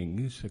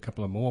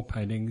more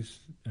paintings,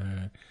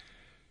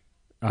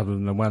 other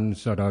than the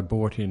ones that I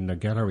bought in the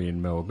gallery in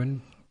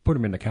Melbourne, put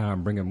them in the car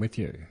and bring them with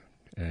you.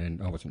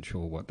 And I wasn't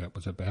sure what that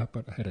was about,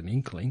 but I had an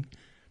inkling.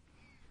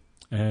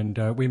 And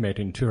we met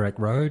in Toorak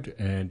Road,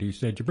 and he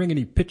said, "You bring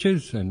any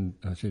pictures?" And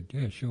I said,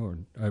 "Yeah, sure."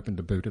 And opened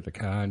the boot of the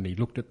car, and he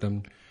looked at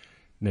them.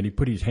 And then he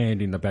put his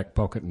hand in the back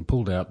pocket and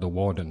pulled out the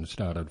wad and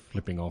started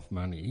flipping off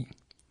money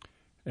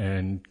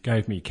and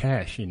gave me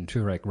cash in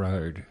Toorak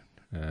Road,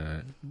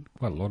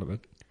 quite a lot of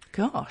it.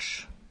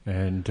 Gosh.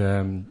 And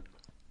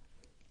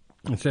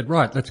I said,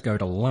 right, let's go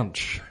to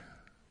lunch.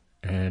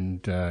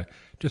 And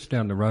just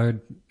down the road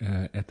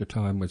at the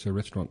time was a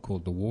restaurant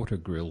called The Water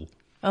Grill.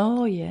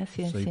 Oh, yes.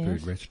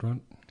 Seafood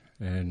restaurant.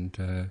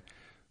 And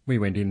we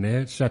went in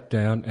there, sat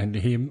down, and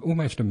he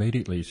almost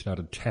immediately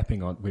started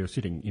tapping on... We were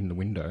sitting in the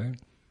window.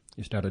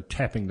 He started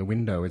tapping the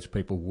window as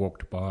people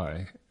walked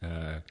by.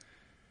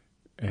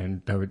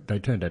 and they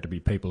turned out to be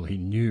people he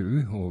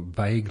knew or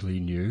vaguely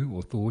knew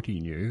or thought he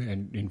knew,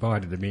 and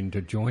invited them in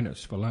to join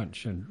us for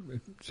lunch.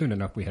 And soon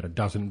enough we had a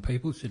dozen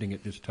people sitting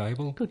at this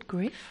table. Good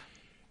grief.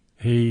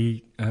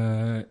 He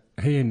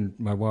and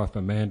my wife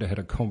Amanda had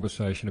a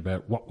conversation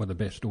about what were the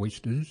best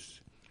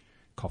oysters,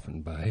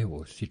 Coffin Bay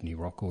or Sydney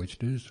Rock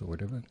oysters or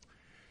whatever.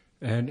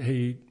 And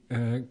he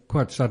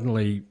quite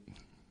suddenly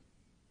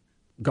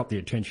got the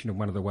attention of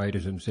one of the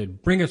waiters and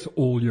said, "Bring us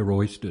all your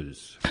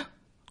oysters."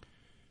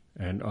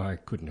 And I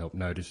couldn't help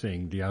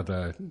noticing the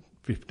other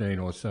 15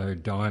 or so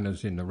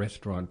diners in the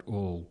restaurant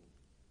all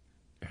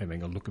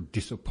having a look of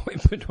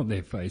disappointment on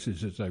their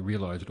faces as they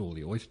realised all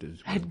the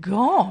oysters Had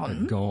gone?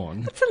 had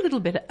gone. That's a little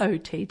bit of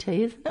OTT,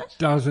 isn't it?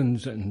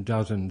 Dozens and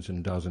dozens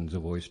and dozens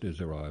of oysters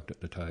arrived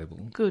at the table.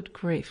 Good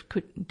grief.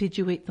 Did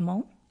you eat them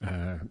all?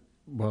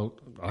 Well,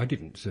 I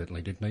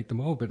certainly didn't eat them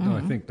all, but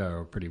I think they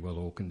were pretty well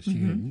all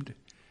consumed.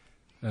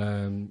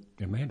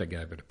 Amanda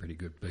gave it a pretty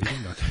good beating.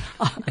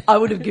 I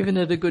would have given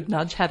it a good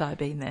nudge had I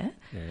been there.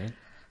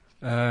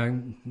 Yeah.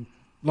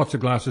 Lots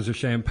of glasses of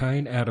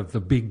champagne out of the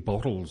big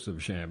bottles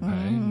of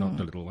champagne, not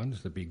the little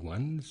ones, the big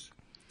ones.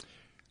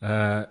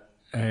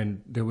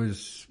 And there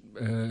was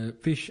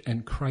fish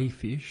and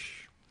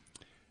crayfish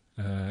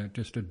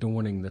just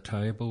adorning the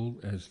table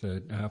as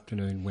the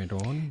afternoon went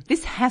on.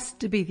 This has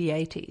to be the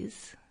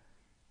 80s.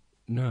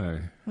 No.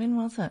 When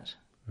was it?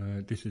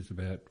 This is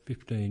about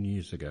 15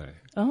 years ago.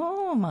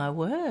 Oh, my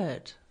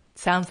word.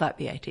 Sounds like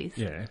the 80s.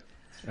 Yeah.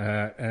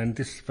 And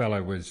this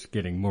fellow was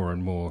getting more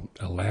and more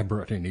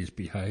elaborate in his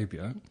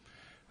behaviour.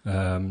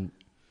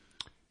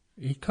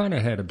 He kind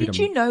of had a bit Did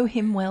you know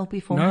him well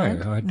beforehand?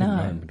 No, I didn't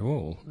know him at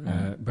all.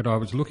 No. But I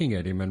was looking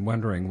at him and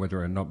wondering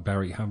whether or not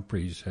Barry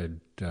Humphries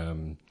had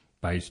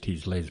based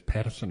his Les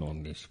Patterson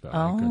on this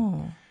fellow.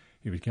 Oh.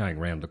 He was going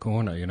round the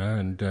corner,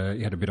 and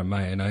he had a bit of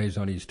mayonnaise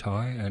on his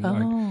tie,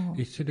 and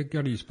he sort of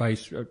got his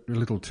face a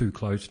little too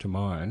close to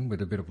mine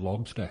with a bit of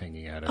lobster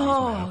hanging out of his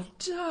mouth. Oh,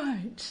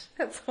 don't.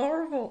 That's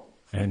horrible.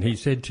 And he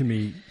said to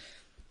me,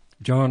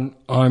 "John,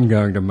 I'm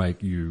going to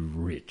make you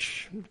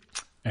rich."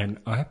 And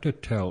I have to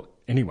tell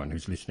anyone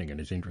who's listening and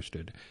is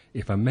interested,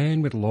 if a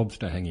man with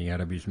lobster hanging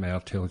out of his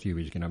mouth tells you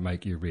he's going to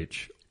make you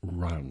rich,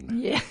 run.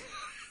 Yeah.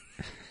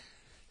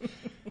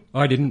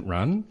 I didn't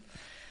run.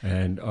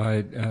 And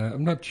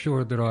I'm not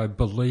sure that I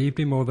believed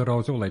him or that I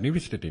was all that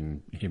interested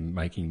in him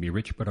making me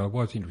rich, but I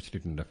was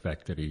interested in the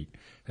fact that he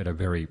had a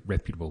very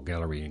reputable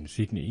gallery in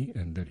Sydney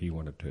and that he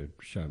wanted to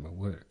show my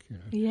work.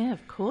 Yeah,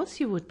 of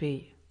course you would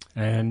be.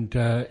 And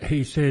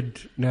he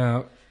said,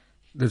 "Now,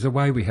 there's a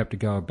way we have to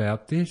go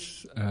about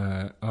this.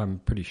 I'm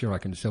pretty sure I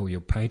can sell your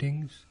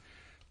paintings,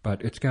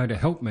 but it's going to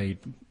help me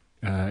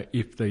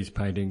if these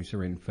paintings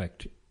are in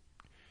fact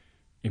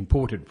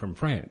imported from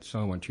France.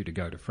 I want you to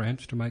go to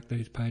France to make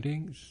these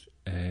paintings,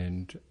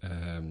 and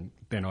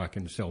then I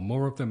can sell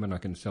more of them and I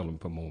can sell them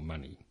for more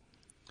money."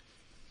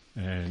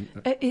 And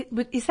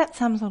is that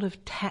some sort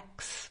of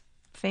tax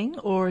thing,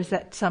 or is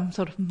that some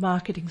sort of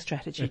marketing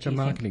strategy? It's a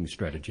marketing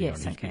strategy on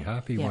his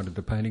behalf. He wanted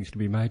the paintings to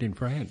be made in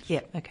France.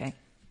 Yeah, okay.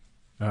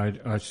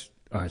 I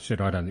said,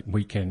 "I don't think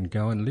we can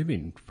go and live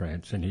in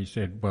France." And he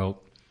said,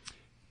 "Well,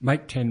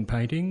 make 10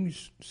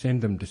 paintings,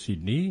 send them to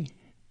Sydney.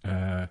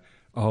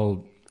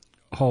 I'll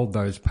hold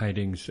those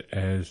paintings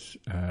as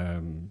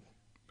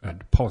a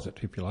deposit,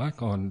 if you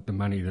like, on the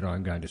money that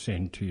I'm going to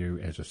send to you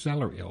as a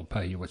salary. I'll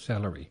pay you a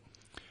salary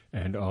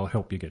and I'll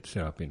help you get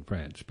set up in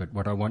France. But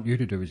what I want you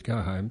to do is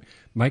go home,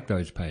 make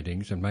those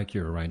paintings and make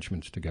your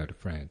arrangements to go to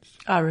France."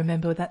 I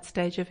remember that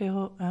stage of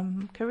your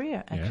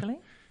career, actually.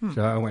 Yeah.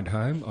 So I went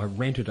home, I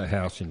rented a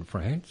house in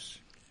France,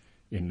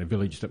 in the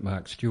village that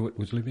Mark Stewart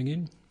was living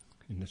in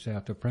the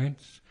south of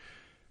France.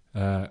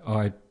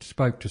 I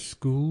spoke to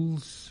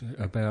schools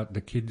about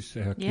our kids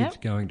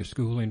going to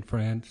school in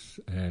France,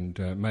 and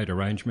made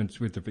arrangements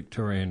with the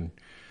Victorian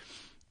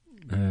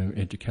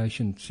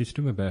education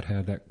system about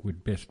how that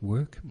would best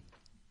work.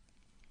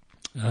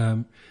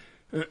 And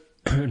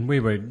we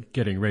were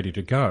getting ready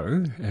to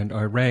go, and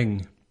I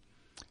rang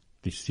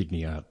this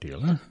Sydney art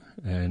dealer,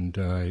 and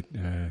I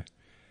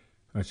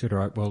said, "All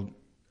right, well,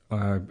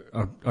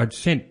 I'd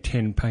sent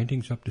 10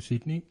 paintings up to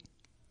Sydney."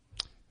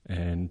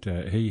 And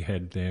he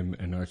had them,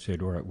 and I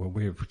said, "All right, well,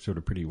 we're sort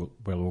of pretty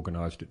well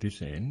organised at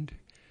this end."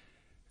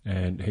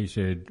 And he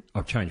said,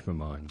 "I've changed my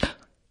mind.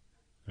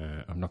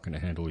 I'm not going to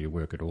handle your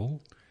work at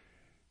all.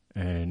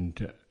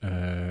 And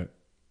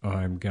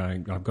I've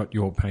got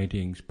your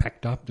paintings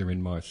packed up, they're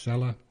in my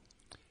cellar,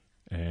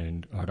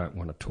 and I don't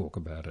want to talk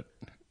about it."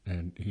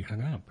 And he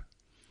hung up.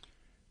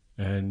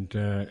 And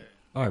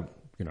I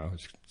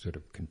was sort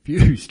of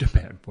confused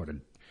about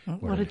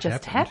what had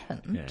just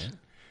happened.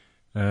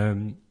 Yeah.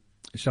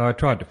 So I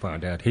tried to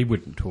find out. He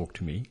wouldn't talk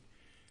to me.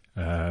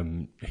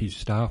 His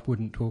staff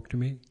wouldn't talk to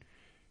me.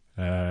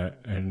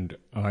 And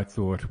I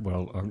thought,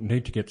 well, I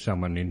need to get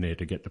someone in there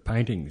to get the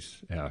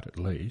paintings out at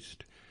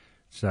least.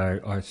 So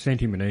I sent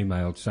him an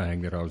email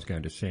saying that I was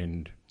going to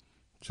send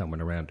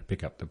someone around to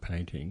pick up the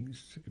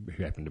paintings,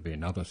 who happened to be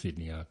another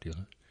Sydney art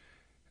dealer.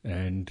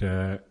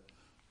 And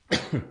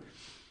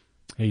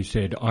he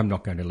said, "I'm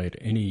not going to let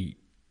any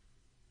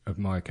of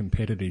my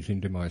competitors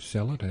into my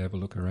cellar to have a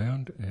look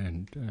around,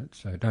 and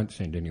so don't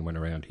send anyone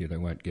around here. They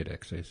won't get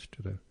access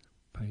to the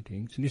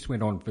paintings. And this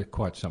went on for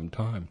quite some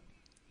time.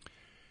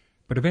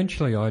 But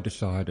eventually I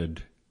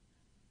decided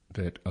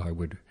that I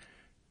would,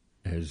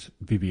 as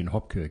Vivian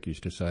Hopkirk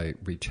used to say,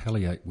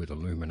 retaliate with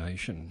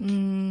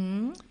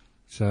illumination.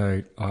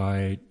 So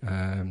I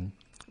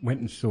went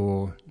and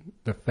saw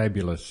the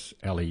fabulous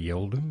Ali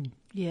Yeldam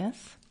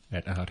Yes.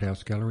 at Art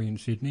House Gallery in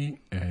Sydney,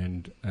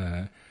 and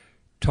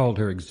told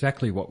her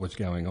exactly what was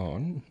going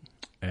on.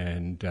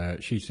 And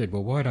she said,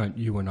 well, why don't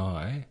you and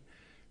I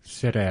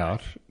set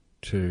out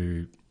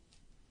to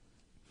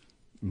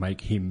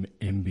make him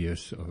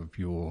envious of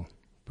your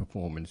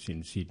performance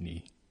in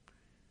Sydney?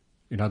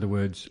 In other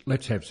words,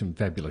 let's have some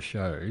fabulous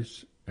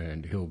shows,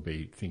 and he'll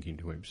be thinking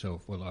to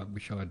himself, well, I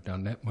wish I'd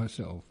done that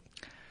myself.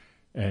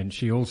 And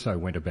she also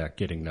went about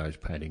getting those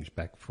paintings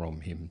back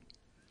from him.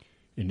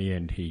 In the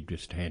end, he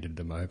just handed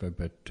them over,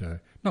 but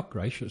not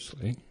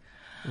graciously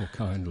or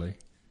kindly.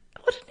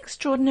 What an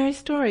extraordinary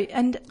story.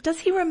 And does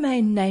he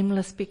remain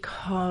nameless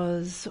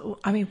because,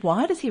 I mean,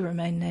 why does he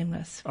remain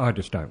nameless? I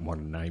just don't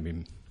want to name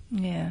him.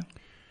 Yeah.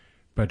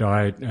 But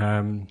I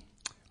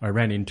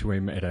ran into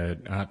him at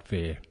an art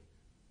fair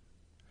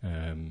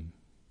a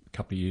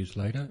couple of years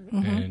later,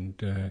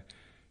 and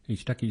he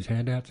stuck his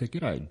hand out and said,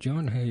 "G'day,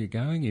 John, how you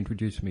going?"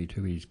 Introduced me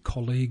to his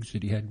colleagues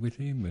that he had with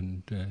him,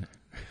 and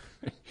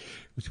it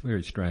was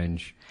very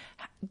strange.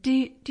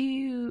 Do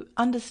you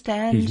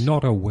understand? He's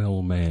not a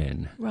well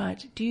man.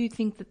 Right. Do you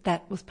think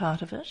that was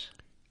part of it?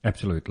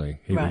 Absolutely.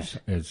 He Right.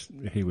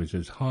 was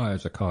as high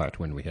as a kite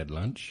when we had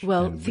lunch.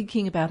 Well, and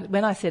thinking about it,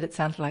 when I said it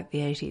sounded like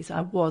the 80s,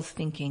 I was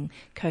thinking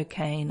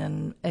cocaine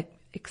and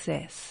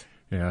excess.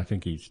 yeah, I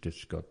think he's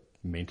just got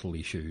mental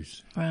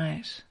issues.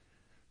 Right.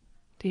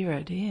 Dear,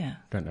 oh dear.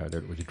 Don't know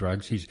that it was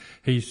drugs. He's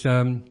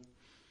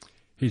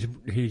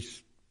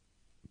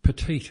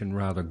petite and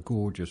rather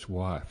gorgeous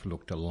wife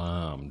looked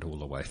alarmed all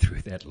the way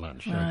through that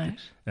lunch. Right.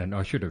 And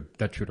that should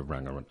have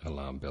rung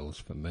alarm bells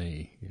for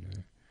me, you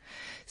know.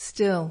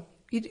 Still,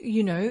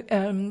 you know,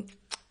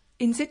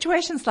 in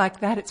situations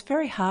like that, it's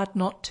very hard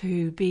not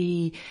to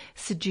be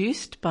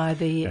seduced by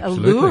the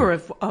Absolutely. allure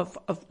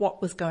of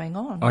what was going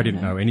on. I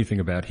didn't know anything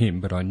about him,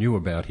 but I knew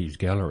about his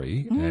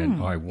gallery,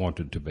 and I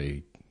wanted to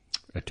be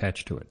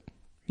attached to it.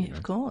 Yeah,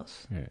 of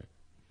course. Yeah.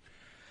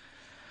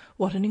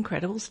 What an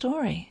incredible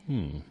story.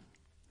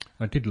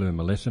 I did learn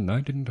my lesson,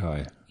 though, didn't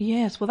I?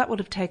 Yes, well, that would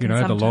have taken You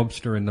know, some the time.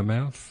 lobster in the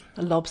mouth.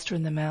 A lobster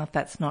in the mouth,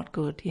 that's not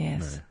good,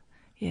 yes. No.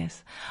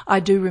 Yes. I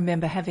do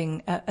remember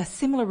having a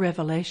similar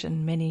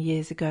revelation many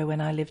years ago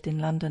when I lived in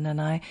London, and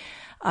I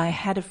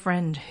had a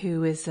friend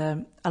who is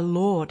a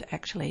lord,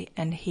 actually,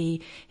 and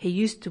he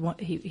used to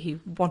he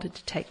wanted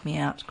to take me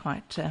out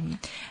quite,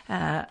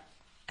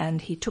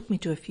 and he took me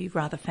to a few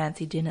rather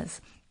fancy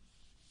dinners.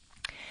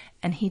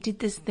 And he did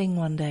this thing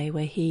one day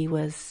where he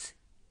was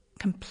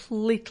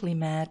completely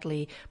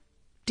madly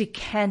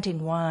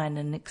decanting wine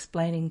and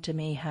explaining to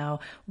me how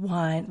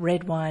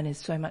red wine is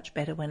so much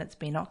better when it's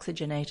been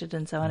oxygenated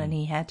and so on. And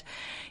he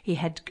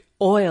had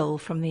oil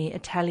from the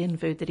Italian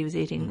food that he was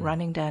eating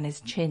running down his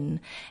chin,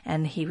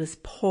 and he was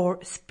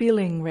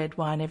spilling red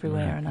wine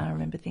everywhere. And I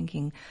remember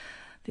thinking,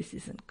 this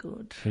isn't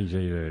good. He's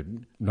either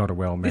not a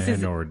well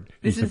man or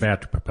he's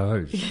about to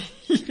propose.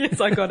 Yes,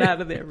 I got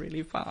out of there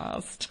really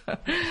fast.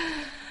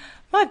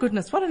 My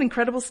goodness, what an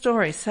incredible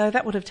story. So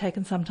that would have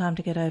taken some time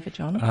to get over,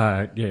 John.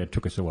 Yeah, it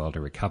took us a while to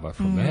recover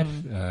from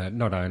that.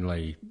 Not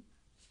only,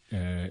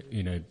 I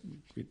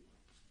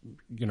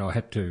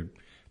had to.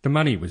 The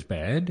money was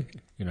bad.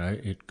 You know,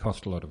 it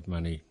cost a lot of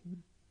money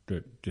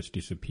that just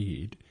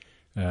disappeared.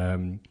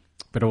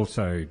 But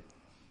also,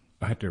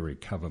 I had to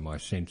recover my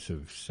sense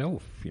of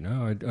self. You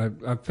know,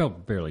 I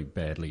felt very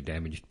badly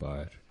damaged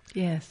by it.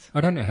 Yes. I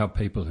don't know how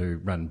people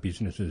who run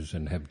businesses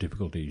and have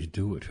difficulties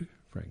do it,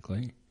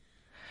 frankly.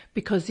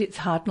 Because it's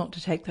hard not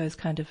to take those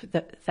kind of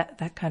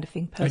that kind of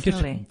thing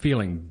personally. Just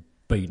feeling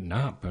beaten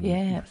up and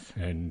Yes.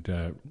 and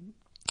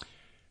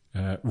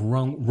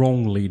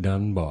wrongly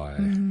done by.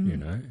 You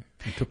know,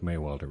 it took me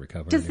a while to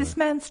recover. Does anyway. this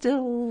man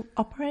still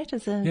operate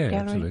as a gallery?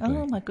 Absolutely.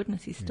 Oh my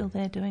goodness, he's still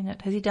there doing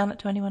it. Has he done it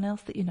to anyone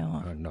else that you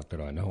know of? Not that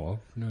I know of.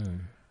 No,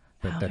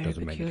 but How that very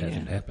doesn't mean it peculiar.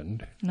 hasn't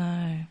happened.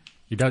 No.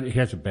 He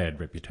has a bad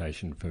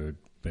reputation for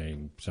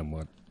being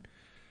somewhat.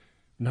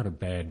 Not a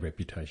bad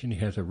reputation. He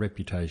has a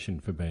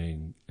reputation for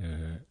being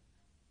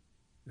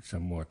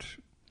somewhat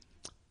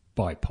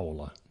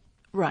bipolar.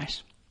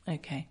 Right.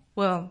 Okay.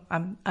 Well,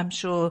 I'm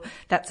sure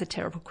that's a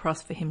terrible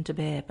cross for him to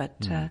bear,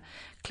 but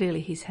clearly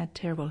he's had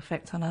terrible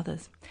effects on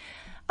others.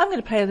 I'm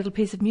going to play a little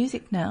piece of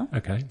music now.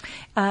 Okay.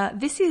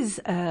 This is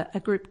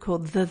a group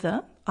called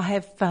The. I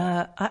have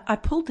I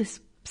pulled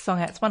this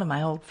song out. It's one of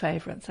my old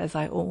favourites, as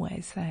I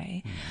always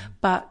say,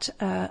 but.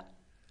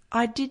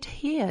 I did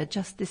hear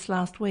just this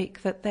last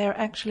week that they're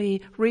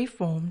actually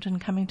reformed and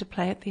coming to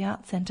play at the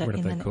Art Centre. What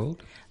are they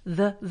called?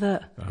 The.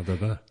 Oh,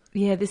 the.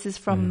 Yeah, this is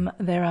from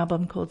their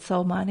album called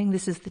Soul Mining.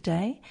 This is the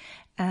day.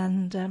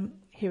 And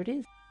here it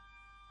is.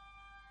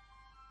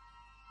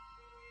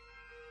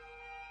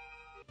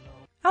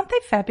 Aren't they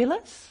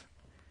fabulous?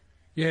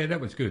 Yeah, that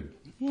was good.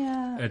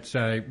 Yeah. It's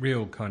a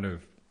real kind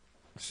of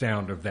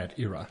sound of that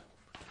era.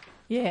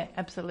 Yeah,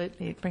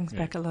 absolutely. It brings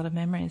back a lot of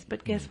memories.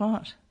 But guess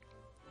what?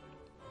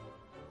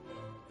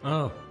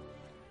 Oh,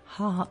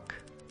 Hark.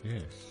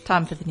 yes.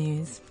 Time for the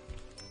news.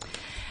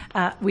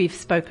 We've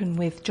spoken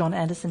with John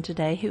Anderson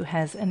today, who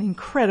has an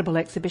incredible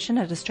exhibition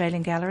at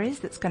Australian Galleries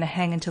that's going to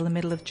hang until the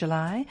middle of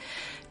July.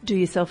 Do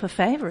yourself a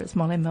favour, as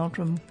Molly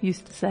Meldrum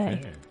used to say.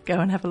 Yeah. Go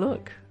and have a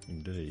look.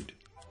 Indeed.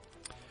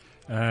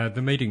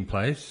 The Meeting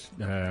Place,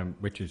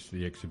 which is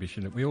the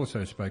exhibition that we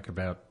also spoke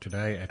about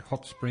today at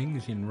Hot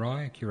Springs in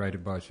Rye,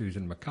 curated by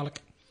Susan McCulloch.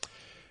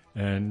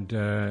 And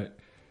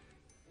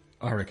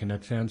I reckon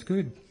that sounds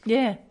good.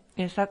 Yeah.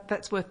 Yes,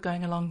 that's worth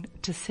going along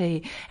to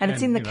see. And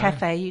it's in the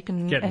cafe. You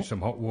can get in some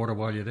hot water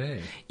while you're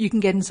there. You can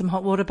get in some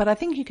hot water, but I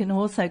think you can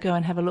also go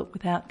and have a look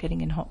without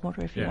getting in hot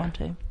water if you want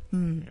to.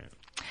 Mm. Yeah.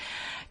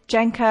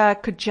 Janka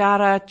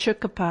Kujara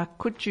Chukapa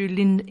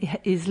Kuchu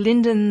is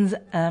Lyndon's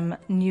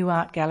new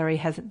art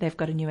gallery. They've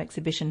got a new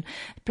exhibition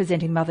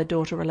presenting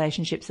mother-daughter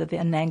relationships of the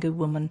Anangu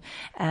woman,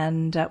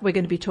 and we're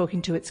going to be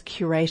talking to its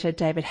curator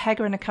David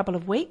Hagger in a couple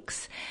of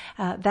weeks.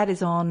 That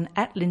is on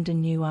at Lyndon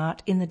New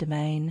Art in the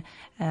Domain,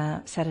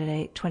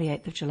 Saturday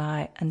 28th of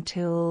July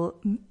until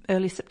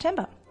early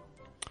September.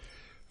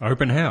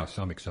 Open house,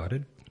 I'm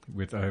excited.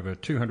 With over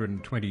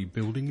 220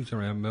 buildings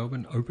around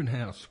Melbourne, Open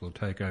House will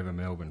take over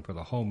Melbourne for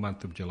the whole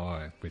month of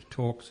July with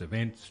talks,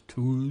 events,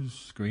 tours,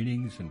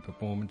 screenings and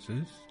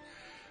performances.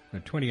 The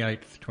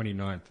 28th,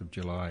 29th of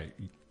July.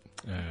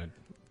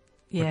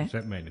 What does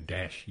that mean, a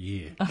dash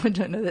year? I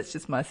don't know, that's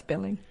just my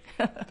spelling.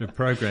 The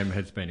program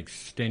has been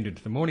extended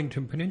to the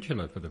Mornington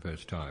Peninsula for the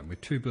first time,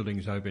 with 2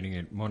 buildings opening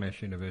at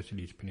Monash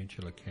University's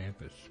Peninsula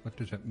campus. What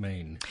does that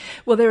mean?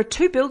 Well, there are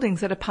 2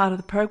 buildings that are part of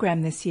the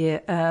program this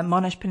year,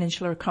 Monash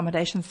Peninsula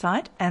Accommodation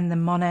Site and the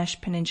Monash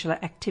Peninsula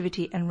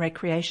Activity and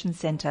Recreation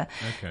Centre.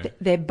 Okay.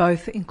 They're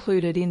both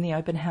included in the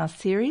Open House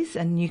series,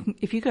 and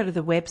if you go to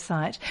the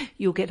website,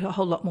 you'll get a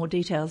whole lot more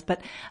details.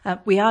 But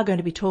we are going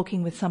to be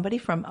talking with somebody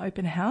from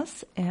Open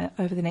House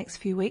over the next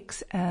few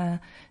weeks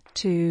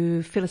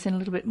to fill us in a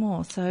little bit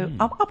more. So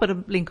I'll put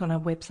a link on our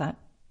website,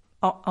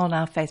 on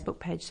our Facebook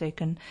page, so you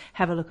can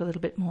have a look a little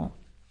bit more.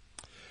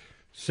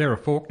 Sarah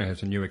Faulkner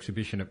has a new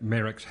exhibition at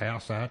Merrick's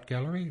House Art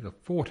Gallery, the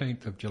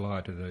 14th of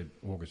July to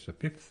August the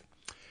 5th.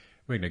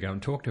 We're going to go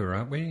and talk to her,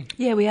 aren't we?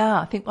 Yeah, we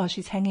are. I think while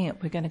she's hanging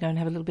it, we're going to go and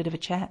have a little bit of a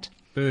chat.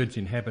 Birds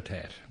in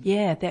Habitat.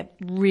 Yeah, they're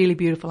really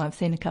beautiful. I've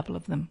seen a couple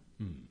of them.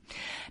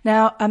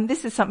 Now,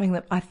 this is something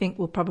that I think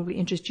will probably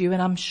interest you,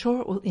 and I'm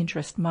sure it will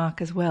interest Mark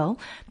as well.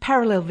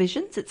 Parallel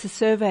Visions, it's a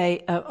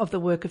survey of the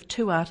work of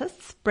 2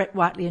 artists, Brett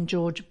Whiteley and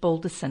George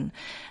Balderson,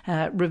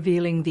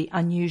 revealing the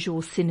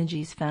unusual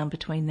synergies found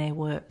between their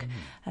work.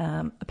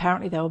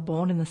 Apparently they were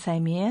born in the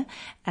same year,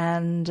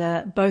 and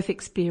both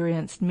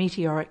experienced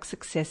meteoric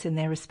success in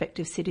their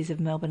respective cities of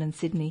Melbourne and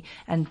Sydney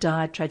and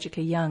died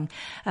tragically young.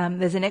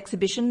 There's an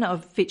exhibition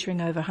featuring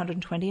over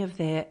 120 of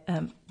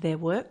their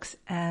works,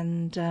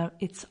 and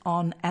it's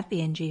on at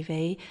the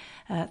NGV,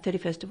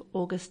 31st of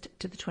August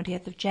to the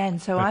 20th of Jan.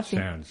 So that I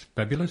think sounds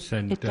fabulous.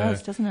 And it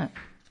does, doesn't it?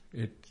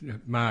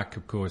 Mark,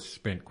 of course,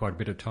 spent quite a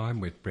bit of time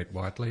with Brett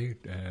Whiteley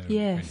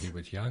yes. when he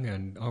was young,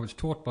 and I was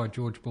taught by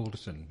George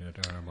Balderson at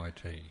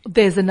RMIT.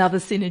 There's another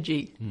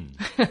synergy.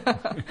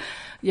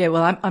 Yeah,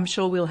 well, I'm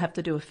sure we'll have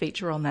to do a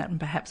feature on that,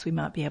 and perhaps we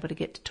might be able to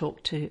get to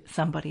talk to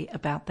somebody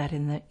about that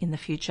in the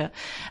future.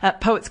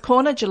 Poets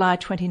Corner, July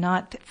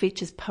 29th,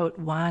 features poet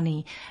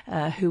Wani,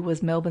 who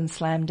was Melbourne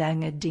Slam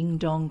Danger Ding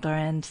Dong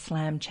Grand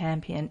Slam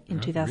champion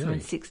in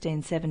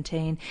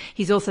 2016-17.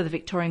 He's also the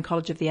Victorian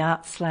College of the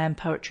Arts Slam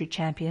Poetry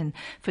champion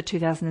for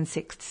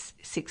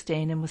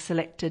 2016 and was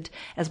selected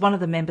as one of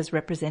the members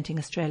representing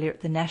Australia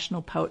at the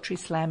National Poetry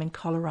Slam in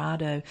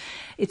Colorado.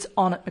 It's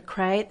on at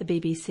Macrae at the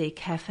BBC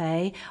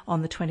Cafe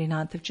on the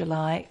 29th of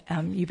July.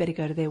 You better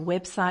go to their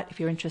website if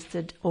you're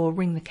interested, or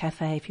ring the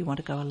cafe if you want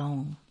to go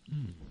along.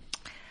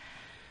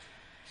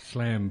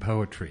 Slam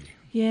poetry.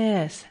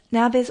 Yes.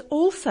 Now, there's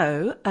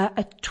also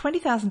a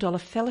 $20,000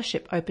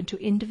 fellowship open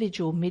to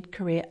individual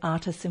mid-career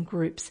artists and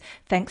groups,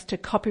 thanks to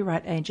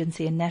Copyright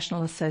Agency and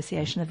National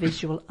Association of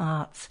Visual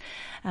Arts.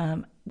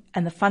 And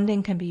the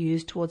funding can be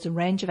used towards a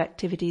range of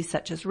activities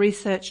such as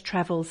research,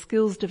 travel,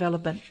 skills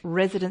development,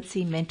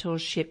 residency,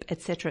 mentorship,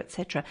 etc.,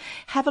 etc.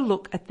 Have a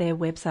look at their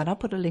website. I'll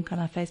put a link on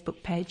our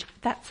Facebook page.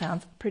 That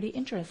sounds pretty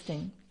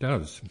interesting.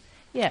 Does.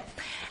 Yeah.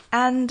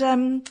 And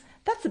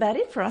that's about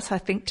it for us, I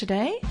think,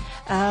 today.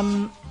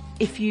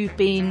 If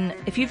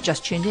you've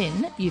just tuned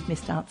in, you've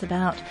missed Arts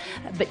About,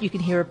 but you can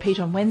hear a repeat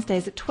on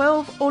Wednesdays at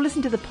 12 or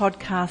listen to the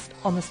podcast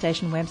on the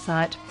station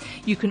website.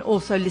 You can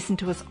also listen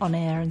to us on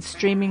air and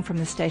streaming from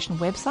the station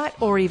website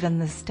or even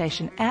the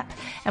station app.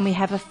 And we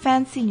have a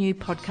fancy new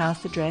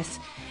podcast address.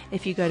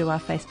 If you go to our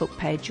Facebook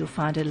page, you'll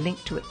find a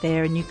link to it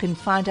there, and you can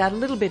find out a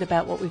little bit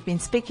about what we've been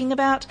speaking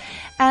about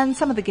and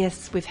some of the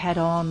guests we've had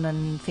on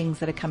and things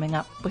that are coming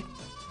up.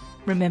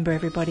 Remember,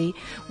 everybody,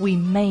 we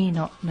may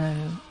not know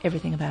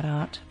everything about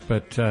art.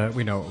 But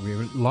we know what we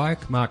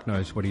like. Mark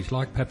knows what he's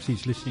like. Perhaps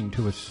he's listening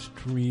to us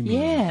streaming.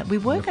 Yeah, we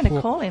were going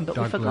to call him, but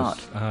we forgot.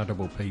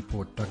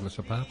 Port Douglas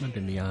apartment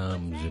in the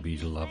arms of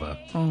his lover.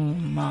 Oh,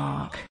 Mark.